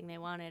anything they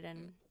wanted,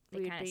 and They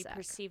we would kinda be suck.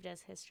 perceived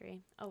as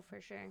history. Oh,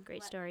 for sure.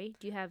 Great story.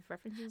 Do you have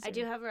references? I or-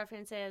 do have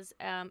references.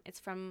 It's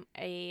from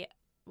a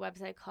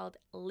website called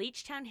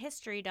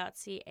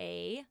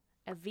leechtownhistory.ca,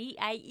 a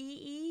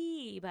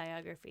VIEE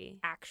biography.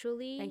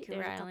 Actually,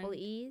 Vancouver there's a couple Island.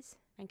 E's.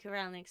 Vancouver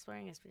Island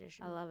Exploring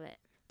Expedition. I love it.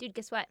 Dude,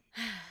 guess what?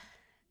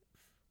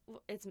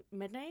 It's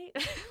midnight.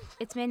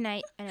 It's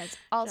midnight and it's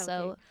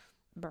also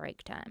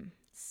break time.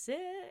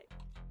 Sick.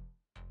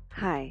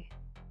 Hi,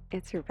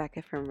 it's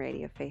Rebecca from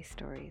Radio Face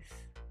Stories.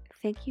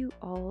 Thank you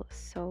all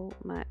so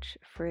much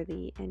for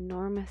the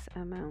enormous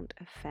amount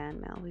of fan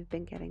mail we've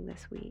been getting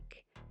this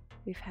week.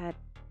 We've had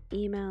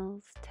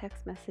emails,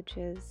 text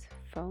messages,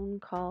 phone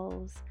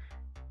calls.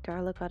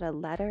 Darla got a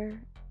letter,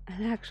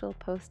 an actual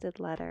posted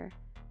letter.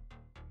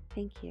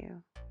 Thank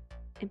you.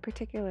 In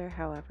particular,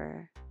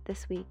 however,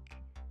 this week,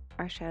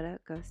 our shout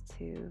out goes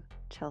to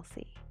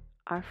Chelsea,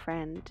 our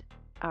friend,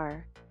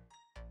 our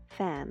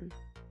fan,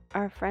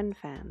 our friend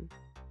fan,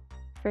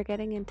 for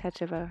getting in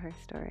touch about her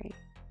story.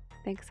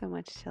 Thanks so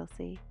much,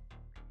 Chelsea.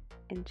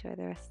 Enjoy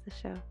the rest of the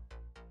show.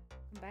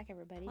 Welcome back,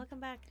 everybody. Welcome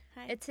back.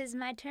 Hi. It is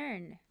my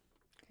turn.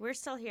 We're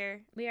still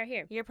here. We are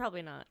here. You're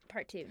probably not.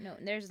 Part 2. No,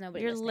 there's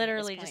nobody You're listening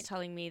literally at this just point.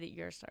 telling me that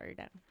your story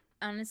now.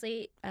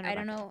 Honestly, And I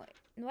don't Rebecca.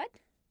 know. What?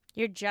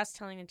 You're just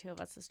telling the two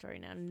of us the story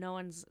now. No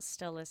one's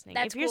still listening.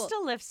 That's if you're cool.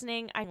 still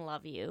listening, I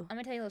love you. I'm going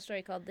to tell you a little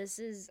story called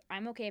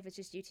I'm okay if it's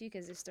just you two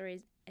because this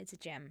story, it's a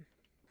gem.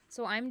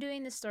 So I'm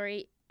doing this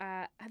story.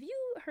 Have you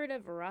heard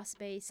of Ross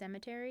Bay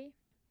Cemetery?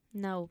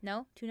 No.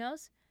 No? Two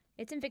no's?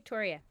 It's in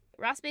Victoria.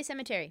 Ross Bay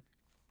Cemetery.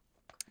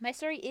 My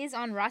story is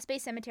on Ross Bay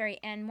Cemetery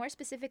and more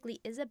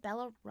specifically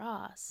Isabella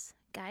Ross.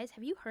 Guys,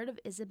 have you heard of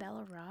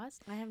Isabella Ross?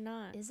 I have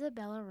not.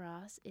 Isabella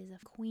Ross is a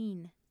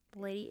queen. The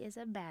lady is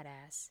a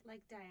badass.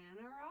 Like Diana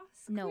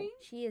Ross? No, Queen?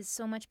 she is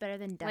so much better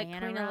than Diana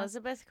Like Queen Ross.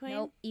 Elizabeth Queen?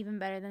 Nope, even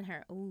better than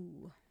her.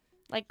 Ooh.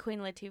 Like Queen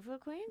Latifah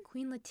Queen?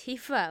 Queen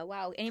Latifah.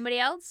 Wow. Anybody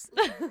else?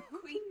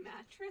 Queen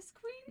Mattress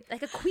Queen?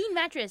 Like a queen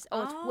mattress.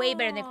 Oh, it's way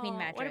better than queen Oh,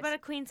 mattress. What about a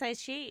queen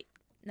size sheet?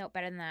 Nope,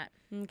 better than that.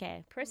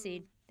 Okay.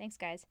 Proceed. Thanks,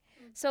 guys.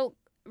 So,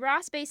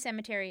 Ross Bay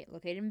Cemetery,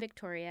 located in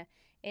Victoria,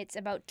 it's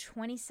about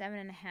 27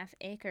 and a half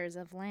acres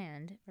of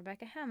land.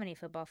 Rebecca, how many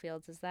football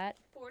fields is that?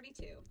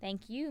 42.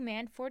 Thank you,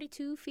 man.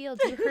 42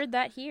 fields. You heard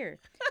that here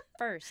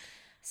first.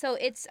 So,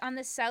 it's on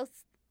the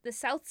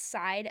south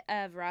side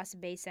of Ross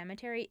Bay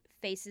Cemetery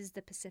faces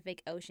the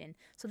Pacific Ocean.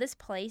 So, this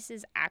place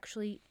is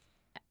actually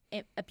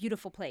a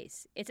beautiful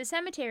place. It's a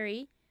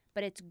cemetery,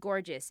 but it's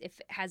gorgeous. It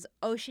has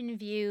ocean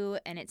view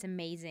and it's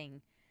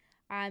amazing.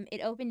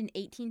 It opened in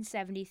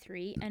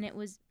 1873 and it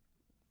was.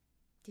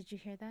 Did you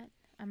hear that?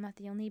 I'm not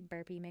the only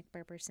burpy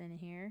McBurperson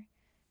here.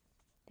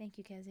 Thank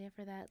you, Kezia,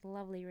 for that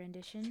lovely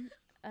rendition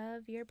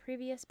of your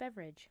previous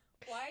beverage.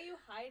 Why are you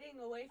hiding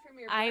away from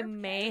your I burp,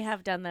 may Kez?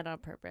 have done that on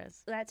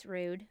purpose. That's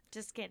rude.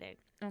 Just kidding.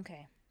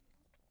 Okay.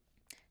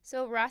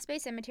 So Ross Bay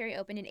Cemetery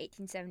opened in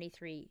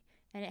 1873,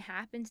 and it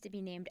happens to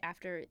be named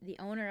after the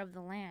owner of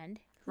the land.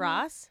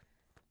 Ross?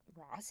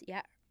 Ross,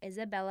 yeah.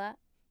 Isabella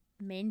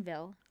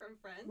Mainville From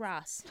Friends?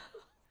 Ross.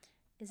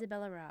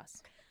 Isabella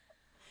Ross.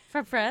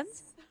 From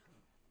Friends?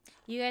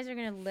 You guys are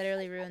going to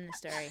literally ruin the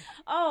story.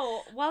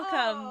 Oh,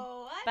 welcome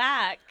Oh, what?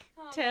 back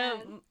Oh, to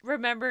man.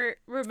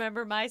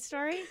 remember my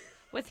story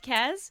with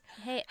Kez.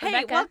 Hey, Hey,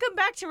 Rebecca, welcome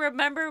back to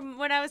remember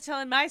when I was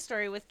telling my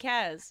story with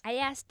Kez. I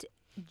asked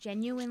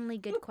genuinely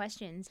good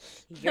questions.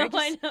 No,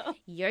 I know.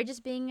 You're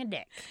just being a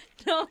dick.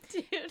 No,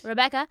 dude.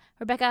 Rebecca,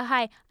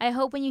 hi. I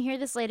hope when you hear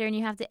this later and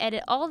you have to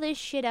edit all this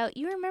shit out,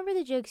 you remember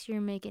the jokes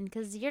you're making,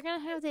 because you're going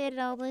to have to edit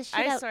all this shit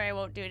I'm out. sorry, I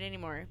won't do it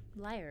anymore.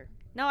 Liar.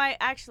 No, I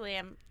actually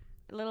am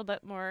a little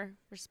bit more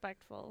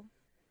respectful.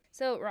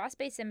 So, Ross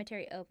Bay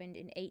Cemetery opened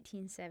in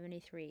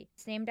 1873.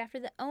 It's named after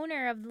the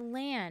owner of the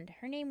land.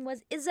 Her name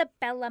was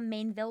Isabella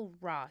Mainville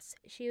Ross.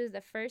 She was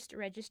the first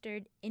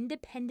registered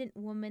independent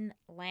woman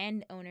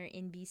landowner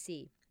in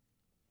BC,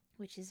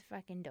 which is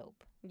fucking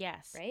dope.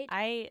 Yes. Right?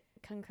 I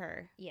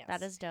concur. Yes.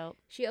 That is dope.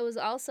 She was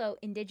also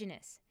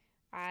indigenous.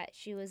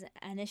 She was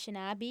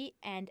Anishinaabe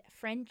and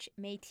French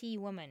Métis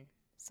woman.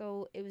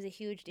 So, it was a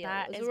huge deal.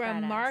 That it is was a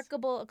badass.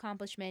 remarkable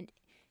accomplishment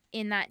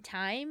in that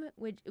time,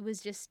 which it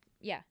was just,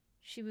 yeah.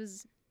 She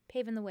was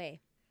paving the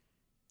way.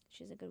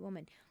 She's a good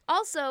woman.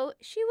 Also,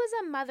 she was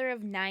a mother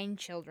of 9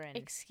 children.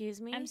 Excuse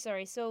me? I'm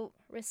sorry. So,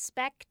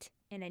 respect,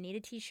 and I need a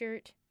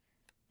t-shirt.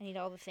 I need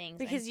all the things.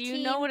 Because I'm you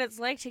team know what it's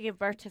like to give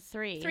birth to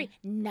 3. 3.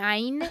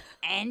 9,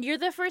 and you're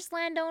the first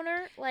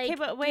landowner? Like, Okay,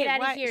 but wait, get out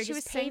why, of here. she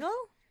was Just pave- single?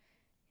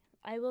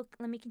 I will,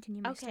 let me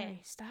continue my Okay. story.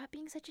 Stop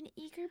being such an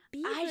eager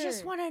beaver. I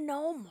just want to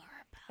know more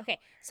about Okay,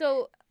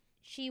 so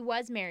she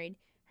was married.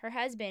 Her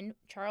husband,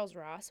 Charles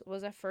Ross,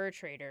 was a fur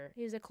trader.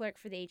 He was a clerk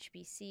for the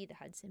HBC, the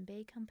Hudson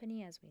Bay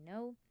Company, as we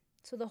know.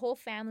 So the whole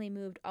family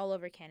moved all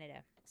over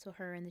Canada. So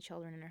her and the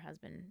children and her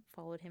husband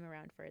followed him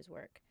around for his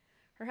work.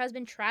 Her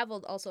husband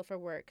traveled also for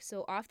work,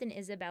 so often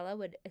Isabella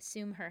would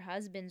assume her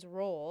husband's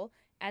role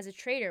as a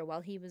trader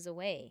while he was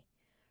away.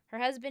 Her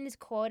husband is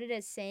quoted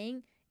as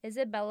saying,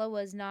 Isabella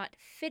was not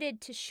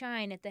fitted to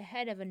shine at the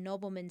head of a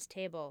nobleman's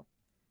table.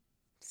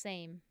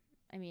 Same.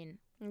 I mean,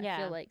 Yeah. I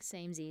feel like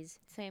samesies.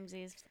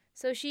 Samesies.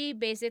 So she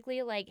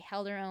basically like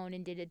held her own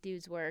and did a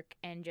dude's work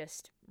and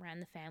just ran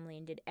the family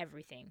and did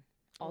everything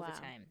all Wow. the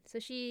time. So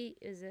she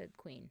is a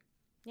queen.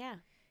 Yeah.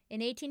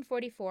 In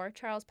 1844,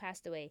 Charles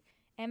passed away.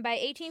 And by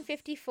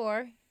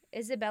 1854,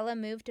 Isabella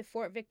moved to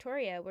Fort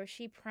Victoria, where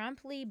she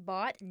promptly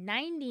bought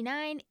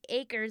 99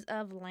 acres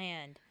of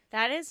land.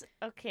 That is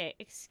okay.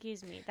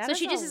 Excuse me. That So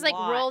she just a is like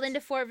rolled lot.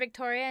 into Fort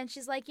Victoria and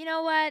she's like, you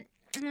know what?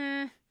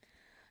 I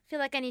feel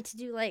like I need to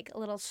do like a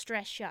little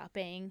stress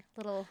shopping,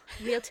 little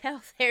retail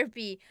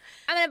therapy.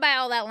 I'm going to buy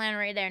all that land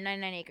right there.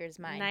 99 acres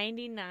mine.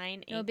 99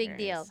 acres. No big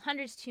deal.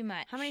 100's too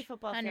much. How many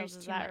football 100's fields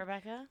is too that, much.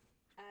 Rebecca?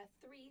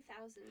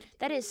 3,000.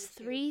 That is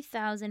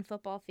 3,000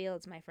 football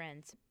fields, my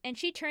friends. And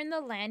she turned the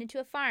land into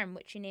a farm,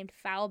 which she named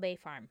Foul Bay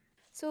Farm.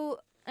 So,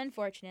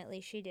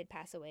 unfortunately, she did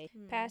pass away.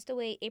 Passed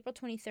away April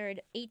 23rd,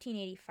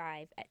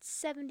 1885, at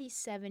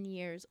 77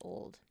 years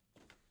old.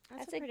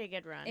 That's That's a a- pretty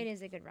good run. It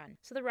is a good run.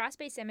 So, the Ross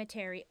Bay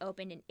Cemetery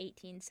opened in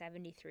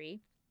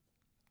 1873.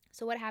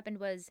 So, what happened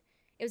was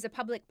it was a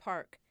public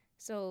park.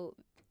 So,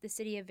 the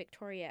city of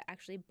Victoria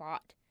actually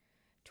bought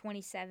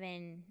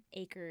 27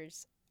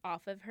 acres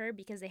off of her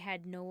because they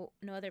had no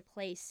other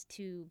place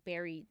to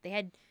bury. They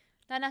had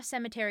not enough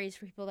cemeteries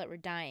for people that were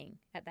dying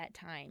at that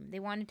time. They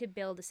wanted to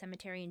build a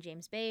cemetery in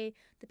James Bay.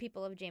 The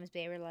people of James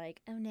Bay were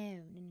like, "Oh no,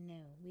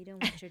 we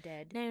don't want your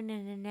dead."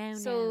 No.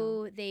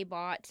 So they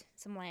bought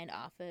some land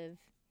off of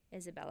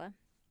Isabella,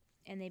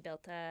 and they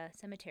built a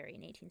cemetery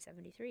in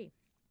 1873.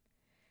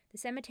 The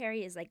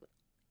cemetery is like,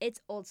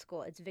 it's old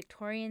school. It's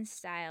Victorian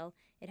style.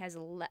 It has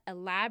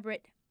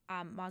elaborate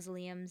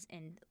mausoleums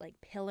and like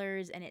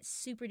pillars, and it's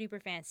super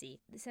duper fancy.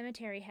 The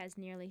cemetery has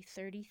nearly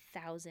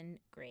 30,000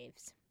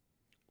 graves.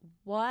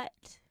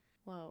 What?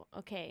 Whoa.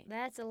 Okay.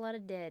 That's a lot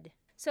of dead.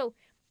 So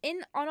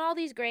on all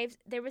these graves,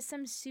 there was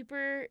some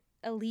super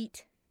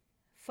elite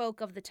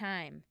folk of the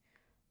time.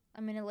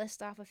 I'm going to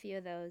list off a few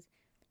of those.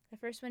 The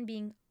first one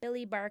being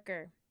Billy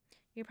Barker.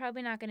 You're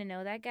probably not going to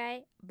know that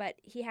guy, but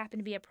he happened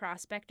to be a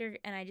prospector,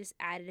 and I just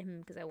added him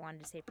because I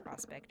wanted to say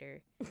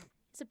prospector.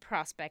 He's a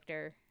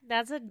prospector.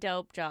 That's a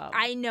dope job.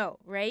 I know,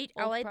 right?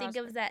 Old All I think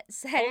of is that Old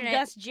Saturday Night.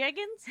 Gus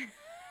Jiggins?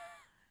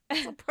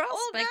 He's a Old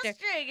prospector. Gus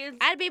Jiggins.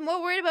 I'd be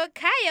more worried about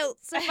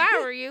coyotes if I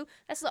were you.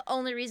 That's the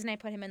only reason I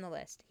put him in the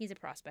list. He's a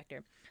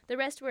prospector. The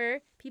rest were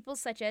people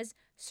such as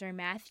Sir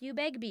Matthew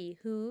Begbie,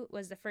 who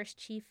was the first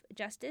Chief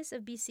Justice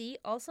of BC,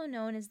 also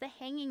known as the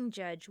Hanging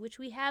Judge, which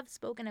we have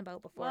spoken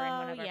about before in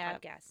one Whoa, of our yeah.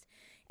 podcasts.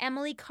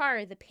 Emily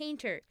Carr, the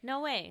painter.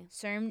 No way.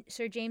 Sir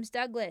James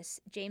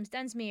Douglas, James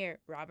Dunsmuir,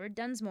 Robert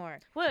Dunsmore.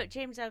 Whoa,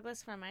 James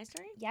Douglas from My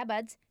Story? Yeah,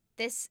 buds.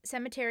 This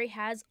cemetery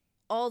has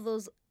all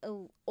those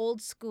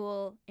old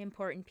school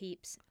important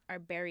peeps are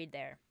buried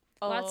there.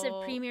 Lots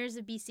of premiers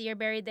of BC are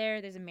buried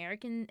there. There's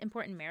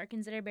important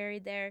Americans that are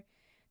buried there.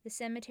 The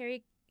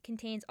cemetery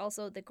contains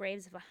also the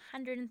graves of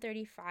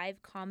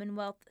 135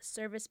 Commonwealth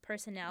service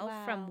personnel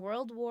from Wow.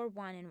 World War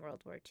I and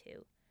World War II.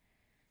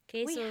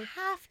 Okay, We so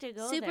have to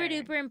go super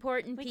there. duper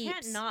important We peeps.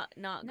 can't not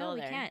No, go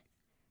we there. can't.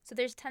 So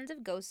there's tons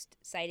of ghost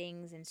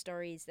sightings and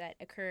stories that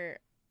occur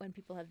when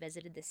people have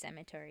visited the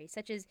cemetery,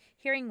 such as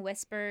hearing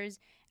whispers,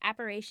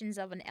 apparitions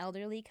of an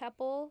elderly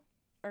couple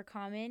are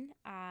common.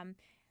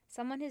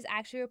 Someone has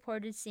actually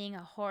reported seeing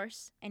a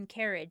horse and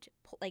carriage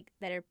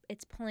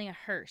it's pulling a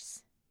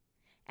hearse,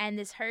 and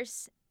this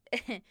hearse,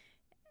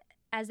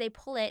 as they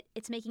pull it,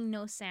 it's making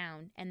no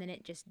sound, and then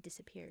it just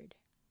disappeared.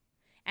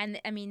 And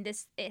I mean,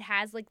 it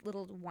has like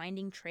little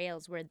winding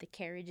trails where the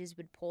carriages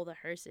would pull the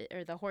hearses,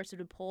 or the horse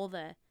would pull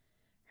the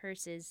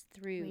hearses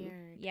through.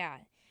 Weird. Yeah.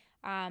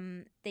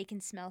 They can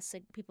smell,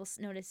 people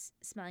notice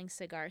smelling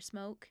cigar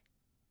smoke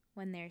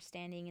when they're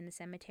standing in the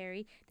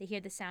cemetery. They hear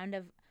the sound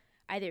of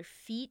either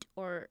feet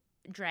or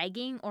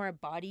dragging or a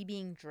body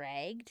being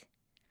dragged.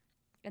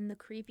 And the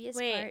creepiest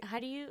part.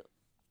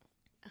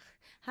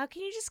 How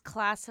can you just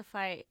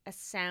classify a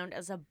sound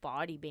as a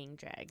body being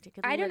dragged? It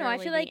could I don't know. I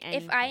literally feel be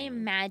like if I anything.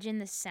 imagine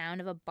the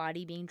sound of a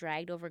body being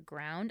dragged over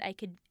ground, I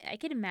could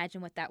imagine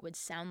what that would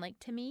sound like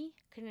to me.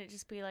 Couldn't it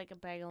just be like a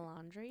bag of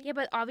laundry? Yeah,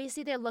 but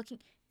obviously they're looking.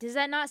 Does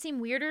that not seem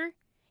weirder?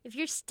 If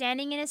you're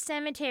standing in a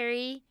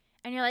cemetery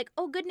and you're like,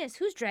 oh goodness,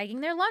 who's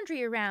dragging their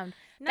laundry around?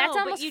 No, That's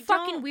but almost you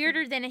fucking don't-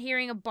 weirder than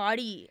hearing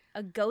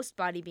a ghost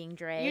body being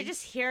dragged. You're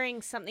just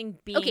hearing something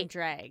being Okay.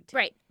 dragged.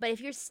 Right, but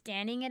if you're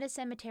standing at a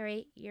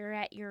cemetery, you're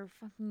at your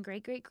fucking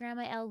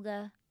great-great-grandma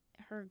Elga,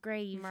 her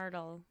grave,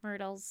 Myrtle.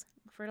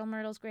 Fertile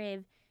Myrtle's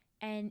grave,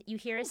 and you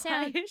hear a Why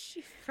sound is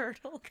she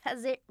fertile?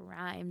 because it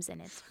rhymes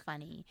and it's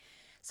funny.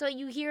 So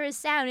you hear a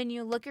sound and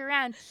you look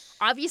around.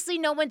 Obviously,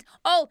 no one's.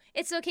 Oh,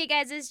 it's okay,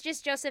 guys. It's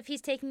just Joseph. He's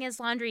taking his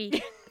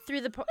laundry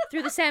through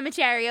the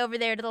cemetery over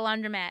there to the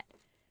laundromat.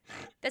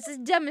 That's the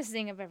dumbest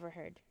thing I've ever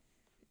heard.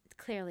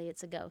 Clearly,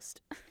 it's a ghost.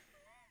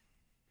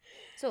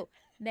 So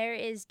there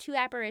is two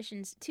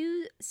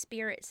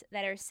spirits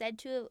that are said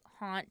to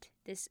haunt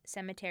this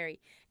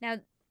cemetery. Now,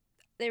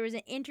 there was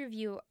an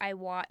interview I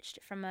watched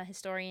from a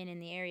historian in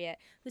the area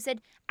who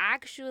said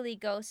actually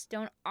ghosts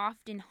don't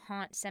often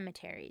haunt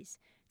cemeteries.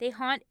 They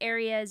haunt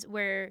areas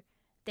where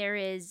there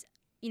is,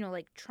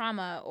 like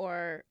trauma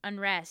or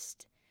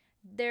unrest.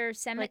 The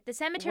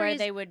cemetery Where is,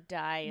 they would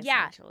die,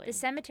 yeah, essentially. the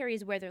cemetery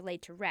is where they're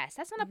laid to rest.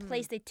 That's not a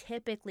place they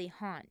typically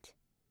haunt.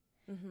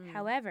 Mhm.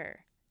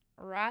 However,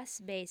 Ross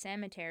Bay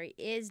Cemetery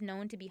is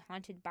known to be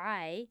haunted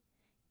by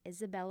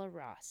Isabella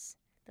Ross,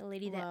 the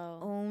lady that Whoa.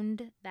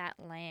 owned that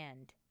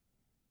land.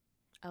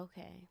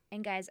 Okay.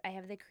 And guys, I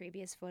have the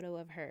creepiest photo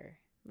of her,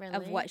 Really?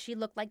 of what she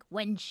looked like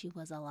when she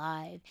was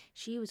alive.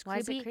 She was Why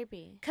is creepy. it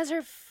creepy? Because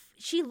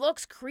she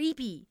looks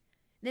creepy.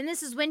 Then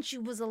this is when she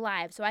was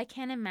alive, so I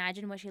can't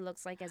imagine what she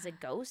looks like as a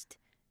ghost.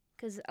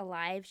 Because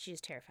alive, she's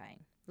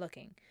terrifying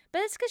looking.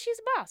 But it's because she's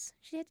a boss.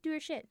 She had to do her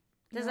shit.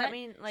 You Does know that what?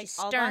 mean like She's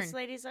all stern. boss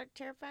ladies are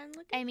terrifying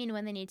looking? I mean,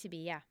 when they need to be,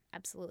 yeah,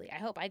 absolutely. I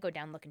hope I go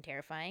down looking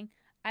terrifying.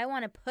 I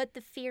want to put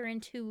the fear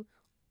into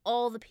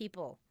all the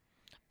people.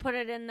 Put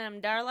it in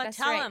them, Darla. That's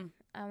Tell right. them.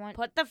 I want.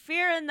 Put the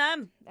fear in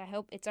them. I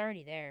hope it's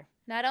already there.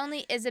 Not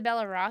only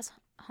Isabella Ross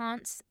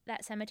haunts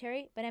that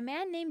cemetery, but a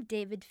man named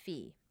David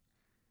Fee.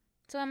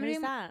 So Who's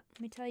that? let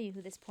me tell you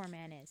who this poor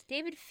man is.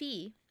 David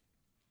Fee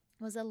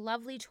was a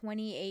lovely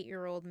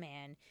 28-year-old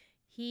man.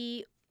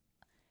 He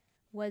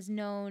was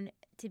known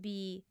to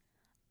be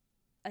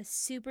a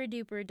super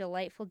duper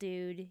delightful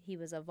dude. He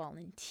was a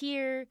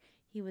volunteer.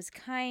 He was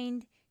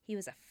kind. He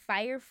was a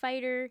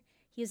firefighter.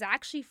 He was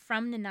actually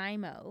from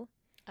Nanaimo.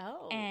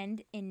 Oh.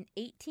 And in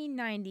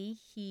 1890,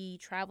 he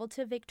traveled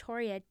to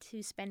Victoria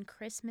to spend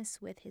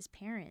Christmas with his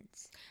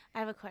parents. I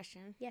have a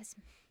question. Yes.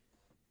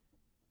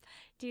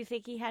 Do you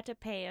think he had to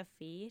pay a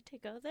fee to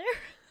go there?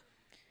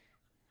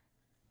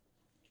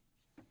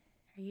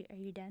 Are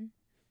you done?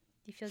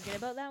 Do you feel good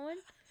about that one?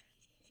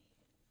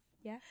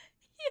 Yeah?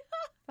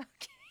 Yeah.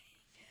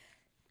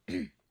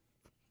 Okay.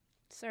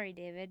 Sorry,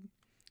 David.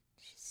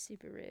 She's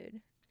super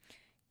rude.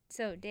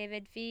 So,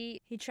 David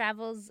Fee, he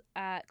travels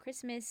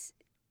Christmas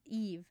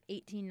Eve,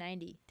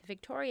 1890, to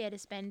Victoria to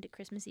spend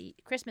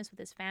Christmas with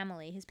his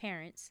family, his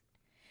parents.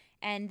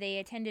 And they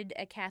attended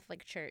a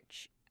Catholic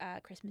church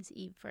Christmas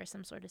Eve for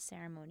some sort of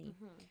ceremony.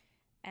 Mm-hmm.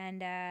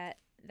 And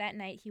that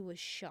night he was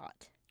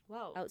shot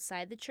Whoa.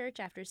 outside the church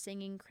after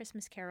singing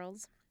Christmas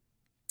carols.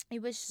 He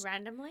was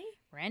Randomly?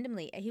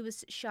 randomly. He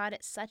was shot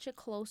at such a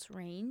close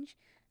range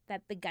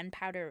that the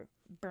gunpowder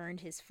burned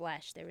his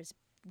flesh. There was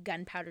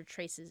gunpowder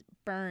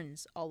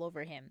burns all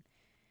over him.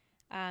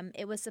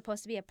 It was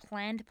supposed to be a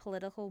planned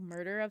political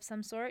murder of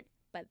some sort,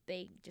 but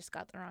they just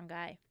got the wrong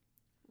guy.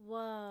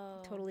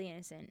 Whoa. Totally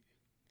innocent.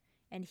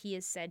 And he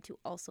is said to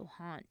also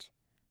haunt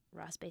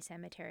Ross Bay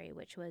Cemetery,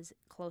 which was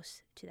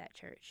close to that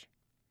church.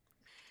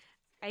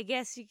 I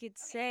guess you could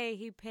say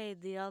he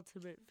paid the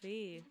ultimate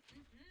fee.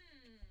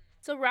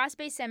 So Ross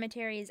Bay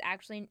Cemetery is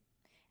actually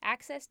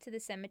Access to the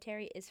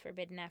cemetery is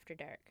forbidden after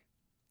dark.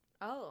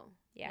 Oh,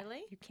 Yeah,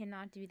 really? you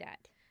cannot do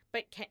that.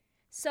 But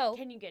So,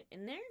 can you get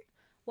in there?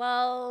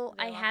 well,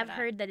 They I lock have it up.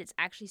 heard that it's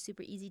actually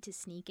super easy to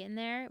sneak in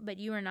there, but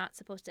you are not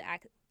supposed to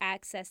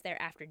access there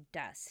after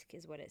dusk,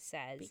 is what it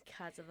says.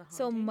 Because of the hauntings?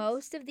 So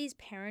most of these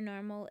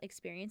paranormal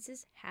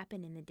experiences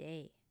happen in the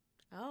day.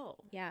 Oh.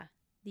 Yeah.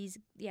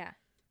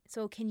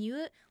 So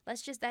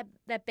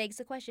that begs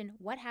the question,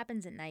 what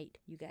happens at night,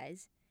 you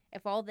guys?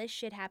 If all this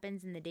shit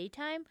happens in the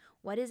daytime,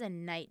 what does a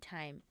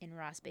nighttime in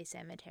Ross Bay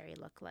Cemetery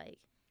look like?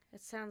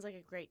 It sounds like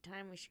a great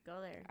time. We should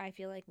go there. I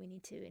feel like we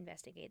need to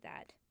investigate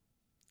that.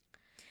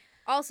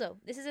 Also,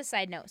 this is a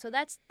side note. So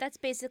that's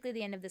basically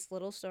the end of this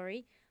little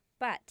story,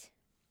 but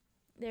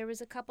there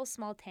was a couple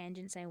small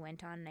tangents I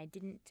went on and I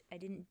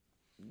didn't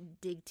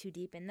dig too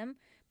deep in them,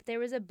 but there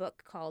was a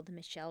book called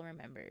Michelle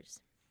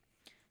Remembers.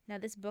 Now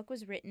this book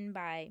was written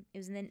by, it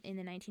was in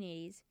the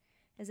 1980s.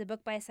 It was a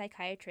book by a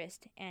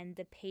psychiatrist and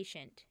the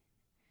patient.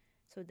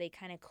 So they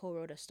kind of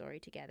co-wrote a story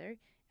together,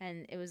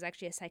 and it was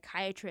actually a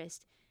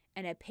psychiatrist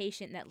and a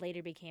patient that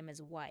later became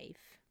his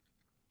wife.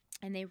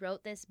 And they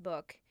wrote this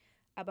book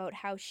about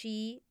how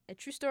she, a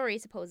true story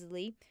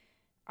supposedly,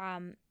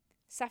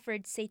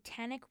 suffered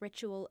satanic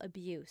ritual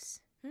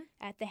abuse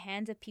at the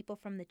hands of people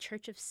from the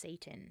Church of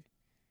Satan.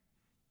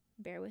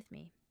 Bear with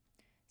me.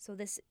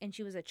 And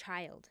she was a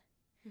child.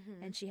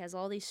 Mm-hmm. And she has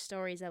all these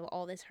stories of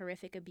all this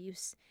horrific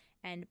abuse.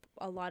 And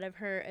a lot of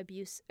her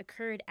abuse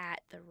occurred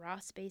at the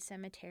Ross Bay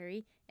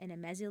Cemetery in a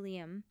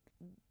mausoleum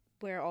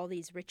where all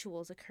these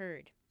rituals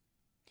occurred.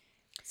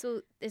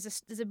 So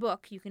there's a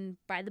book. You can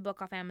buy the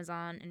book off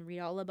Amazon and read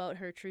all about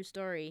her true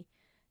story.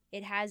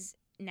 It has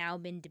now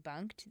been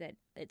debunked that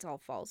it's all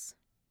false.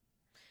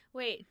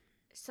 Wait,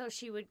 so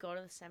she would go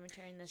to the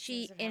cemetery and this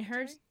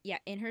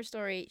In her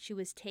story, she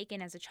was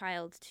taken as a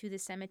child to the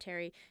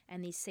cemetery,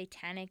 and these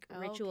satanic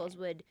rituals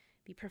would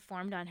be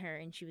performed on her,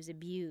 and she was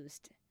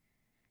abused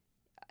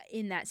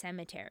in that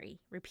cemetery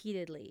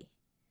repeatedly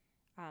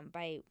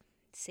by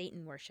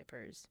Satan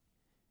worshippers.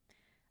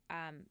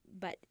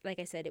 But like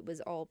I said, it was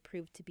all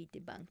proved to be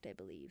debunked, I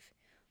believe.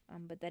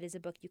 But that is a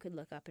book you could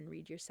look up and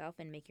read yourself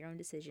and make your own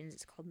decisions.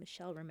 It's called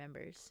Michelle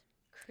Remembers.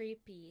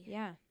 Creepy.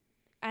 Yeah.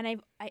 And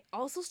I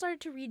also started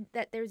to read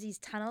that there's these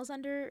tunnels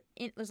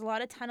there's a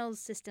lot of tunnel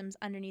systems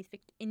underneath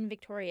in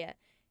Victoria,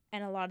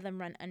 and a lot of them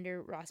run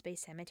under Ross Bay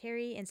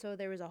Cemetery. And so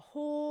there was a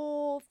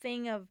whole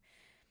thing of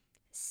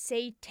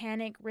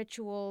satanic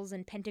rituals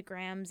and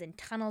pentagrams and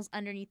tunnels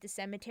underneath the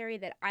cemetery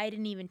that I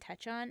didn't even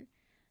touch on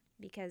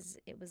because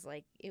it was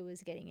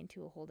getting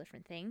into a whole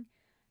different thing.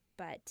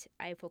 But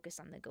I focused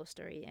on the ghost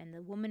story and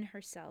the woman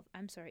herself.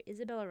 I'm sorry,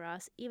 Isabella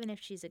Ross, even if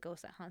she's a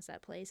ghost that haunts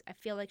that place, I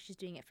feel like she's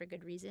doing it for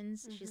good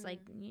reasons. Mm-hmm. She's like,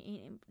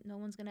 no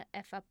one's going to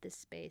F up this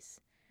space.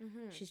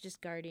 Mm-hmm. She's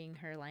just guarding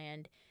her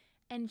land.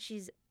 And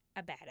she's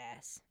a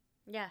badass.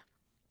 Yeah.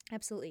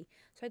 Absolutely.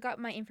 So I got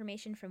my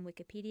information from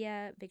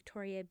Wikipedia,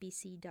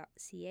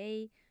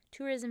 victoriabc.ca,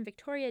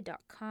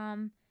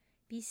 tourismvictoria.com,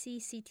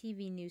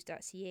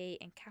 bcctvnews.ca,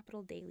 and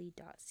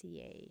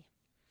capitaldaily.ca.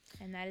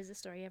 And that is the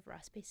story of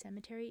Ross Bay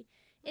Cemetery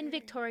in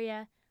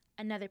Victoria,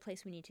 another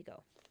place we need to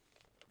go.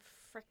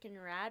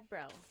 Frickin' rad,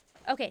 bro.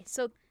 Okay,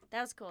 so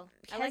that was cool.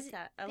 I like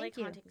that. I like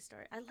haunting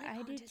story.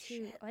 I do too.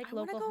 Shit. I like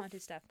local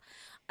haunted stuff.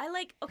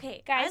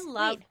 Guys,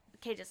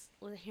 just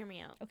hear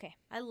me out. Okay.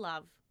 I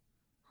love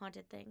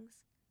haunted things.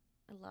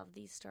 I love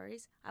these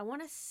stories. I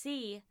want to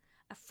see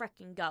a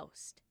frickin'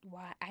 ghost.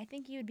 Why? I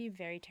think you would be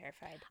very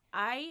terrified.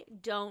 I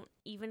don't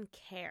even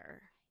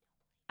care.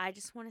 I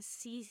just want to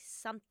see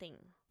something.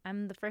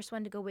 I'm the first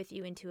one to go with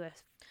you into a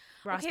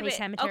Ross Bay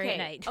Cemetery at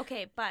night.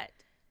 Okay, but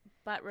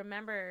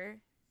remember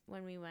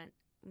when me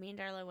and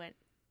Darla went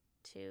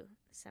to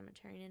the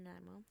cemetery in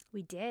Nanaimo?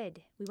 We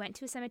did. We went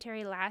to a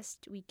cemetery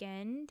last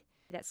weekend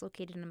that's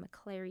located on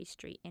McClary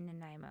Street in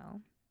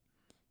Nanaimo.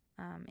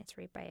 It's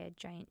right by a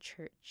giant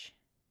church.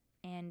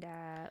 And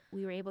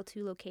we were able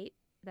to locate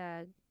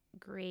the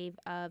grave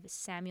of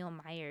Samuel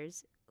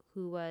Myers,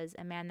 who was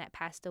a man that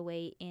passed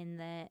away in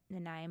the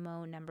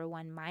Nanaimo No.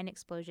 1 mine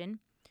explosion,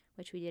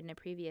 which we did in a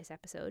previous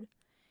episode.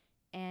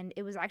 And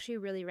it was actually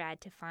really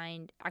rad to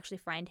find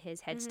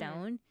his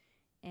headstone.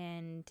 Mm-hmm.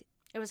 And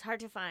it was hard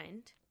to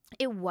find.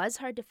 It was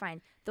hard to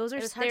find. It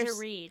was hard to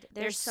read.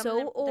 They're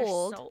so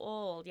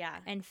old, yeah.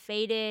 And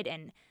faded,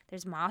 and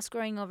there's moss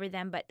growing over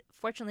them. But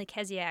fortunately,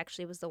 Kezia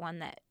actually was the one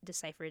that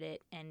deciphered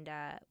it, and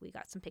we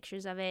got some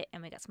pictures of it,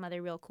 and we got some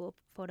other real cool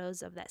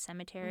photos of that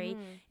cemetery.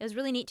 Mm-hmm. It was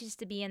really neat just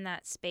to be in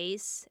that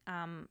space.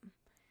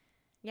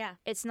 Yeah.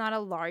 It's not a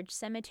large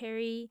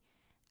cemetery.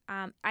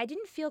 I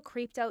didn't feel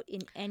creeped out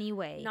in any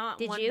way. Not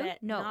Did one you? bit.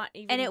 No. Not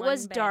even and it one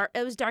was bit. dark.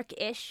 It was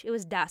dark-ish. It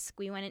was dusk.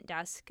 We went at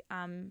dusk,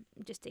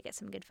 just to get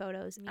some good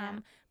photos. Yeah.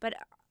 But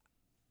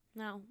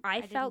no,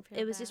 I felt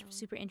it was just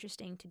super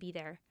interesting to be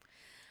there.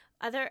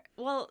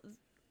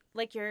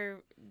 Like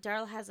your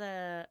Darla has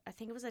I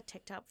think it was a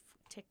TikTok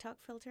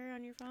filter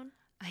on your phone.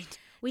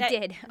 We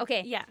did.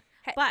 Okay. Yeah,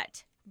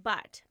 but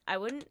I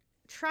wouldn't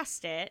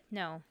trust it.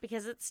 No,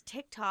 because it's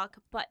TikTok.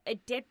 But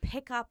it did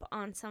pick up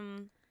on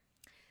some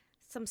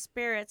some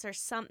spirits or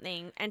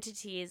something,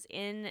 entities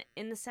in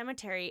the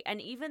cemetery.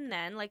 And even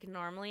then, like,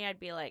 normally I'd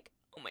be like,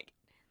 oh my god,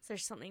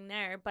 there's something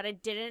there. But I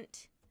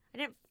didn't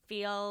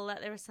feel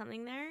that there was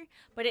something there.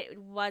 But it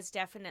was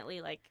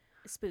definitely, like,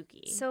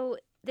 spooky. So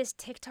this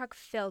TikTok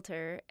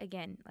filter,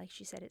 again, like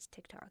she said, it's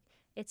TikTok.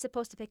 It's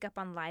supposed to pick up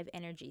on live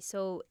energy.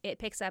 So it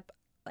picks up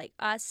like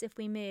us if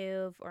we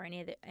move or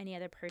any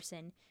other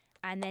person.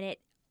 And then it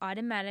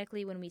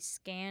automatically, when we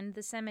scanned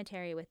the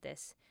cemetery with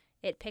this,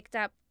 it picked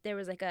up, there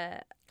was like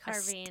a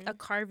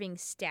carving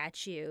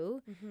statue.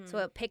 Mm-hmm. So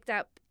it picked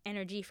up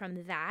energy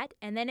from that.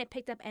 And then it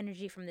picked up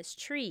energy from this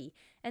tree.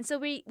 And so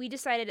we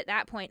decided at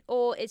that point,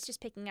 oh, it's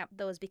just picking up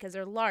those because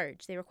they're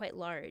large. They were quite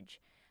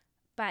large.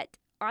 But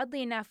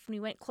oddly enough, when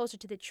we went closer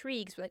to the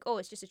tree, because we're like, oh,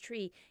 it's just a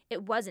tree.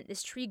 It wasn't.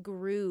 This tree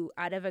grew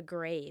out of a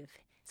grave.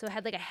 So it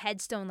had like a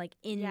headstone like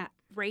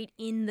right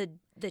in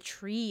the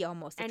tree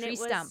almost, the tree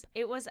stump.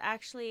 It was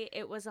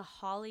a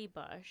holly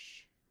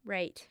bush.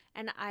 Right.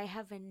 And I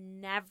have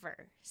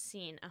never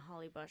seen a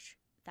holly bush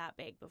that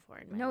big before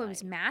in my life. No, it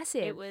was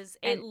massive. It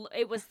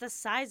was the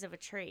size of a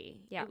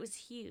tree. Yeah. It was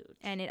huge.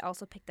 And it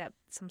also picked up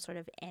some sort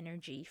of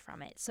energy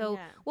from it. So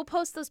we'll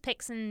post those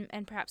pics and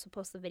perhaps we'll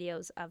post the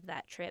videos of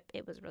that trip.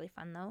 It was really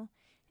fun though.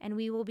 And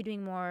we will be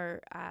doing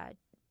more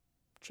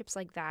trips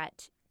like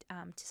that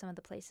to some of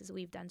the places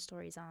we've done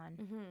stories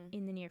on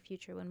in the near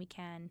future when we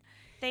can.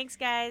 Thanks,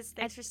 guys.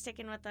 Thanks for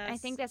sticking with us. I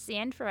think that's the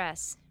end for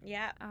us.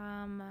 Yeah.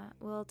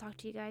 We'll talk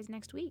to you guys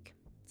next week.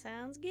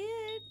 Sounds good.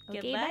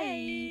 Okay, Goodbye.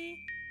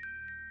 bye.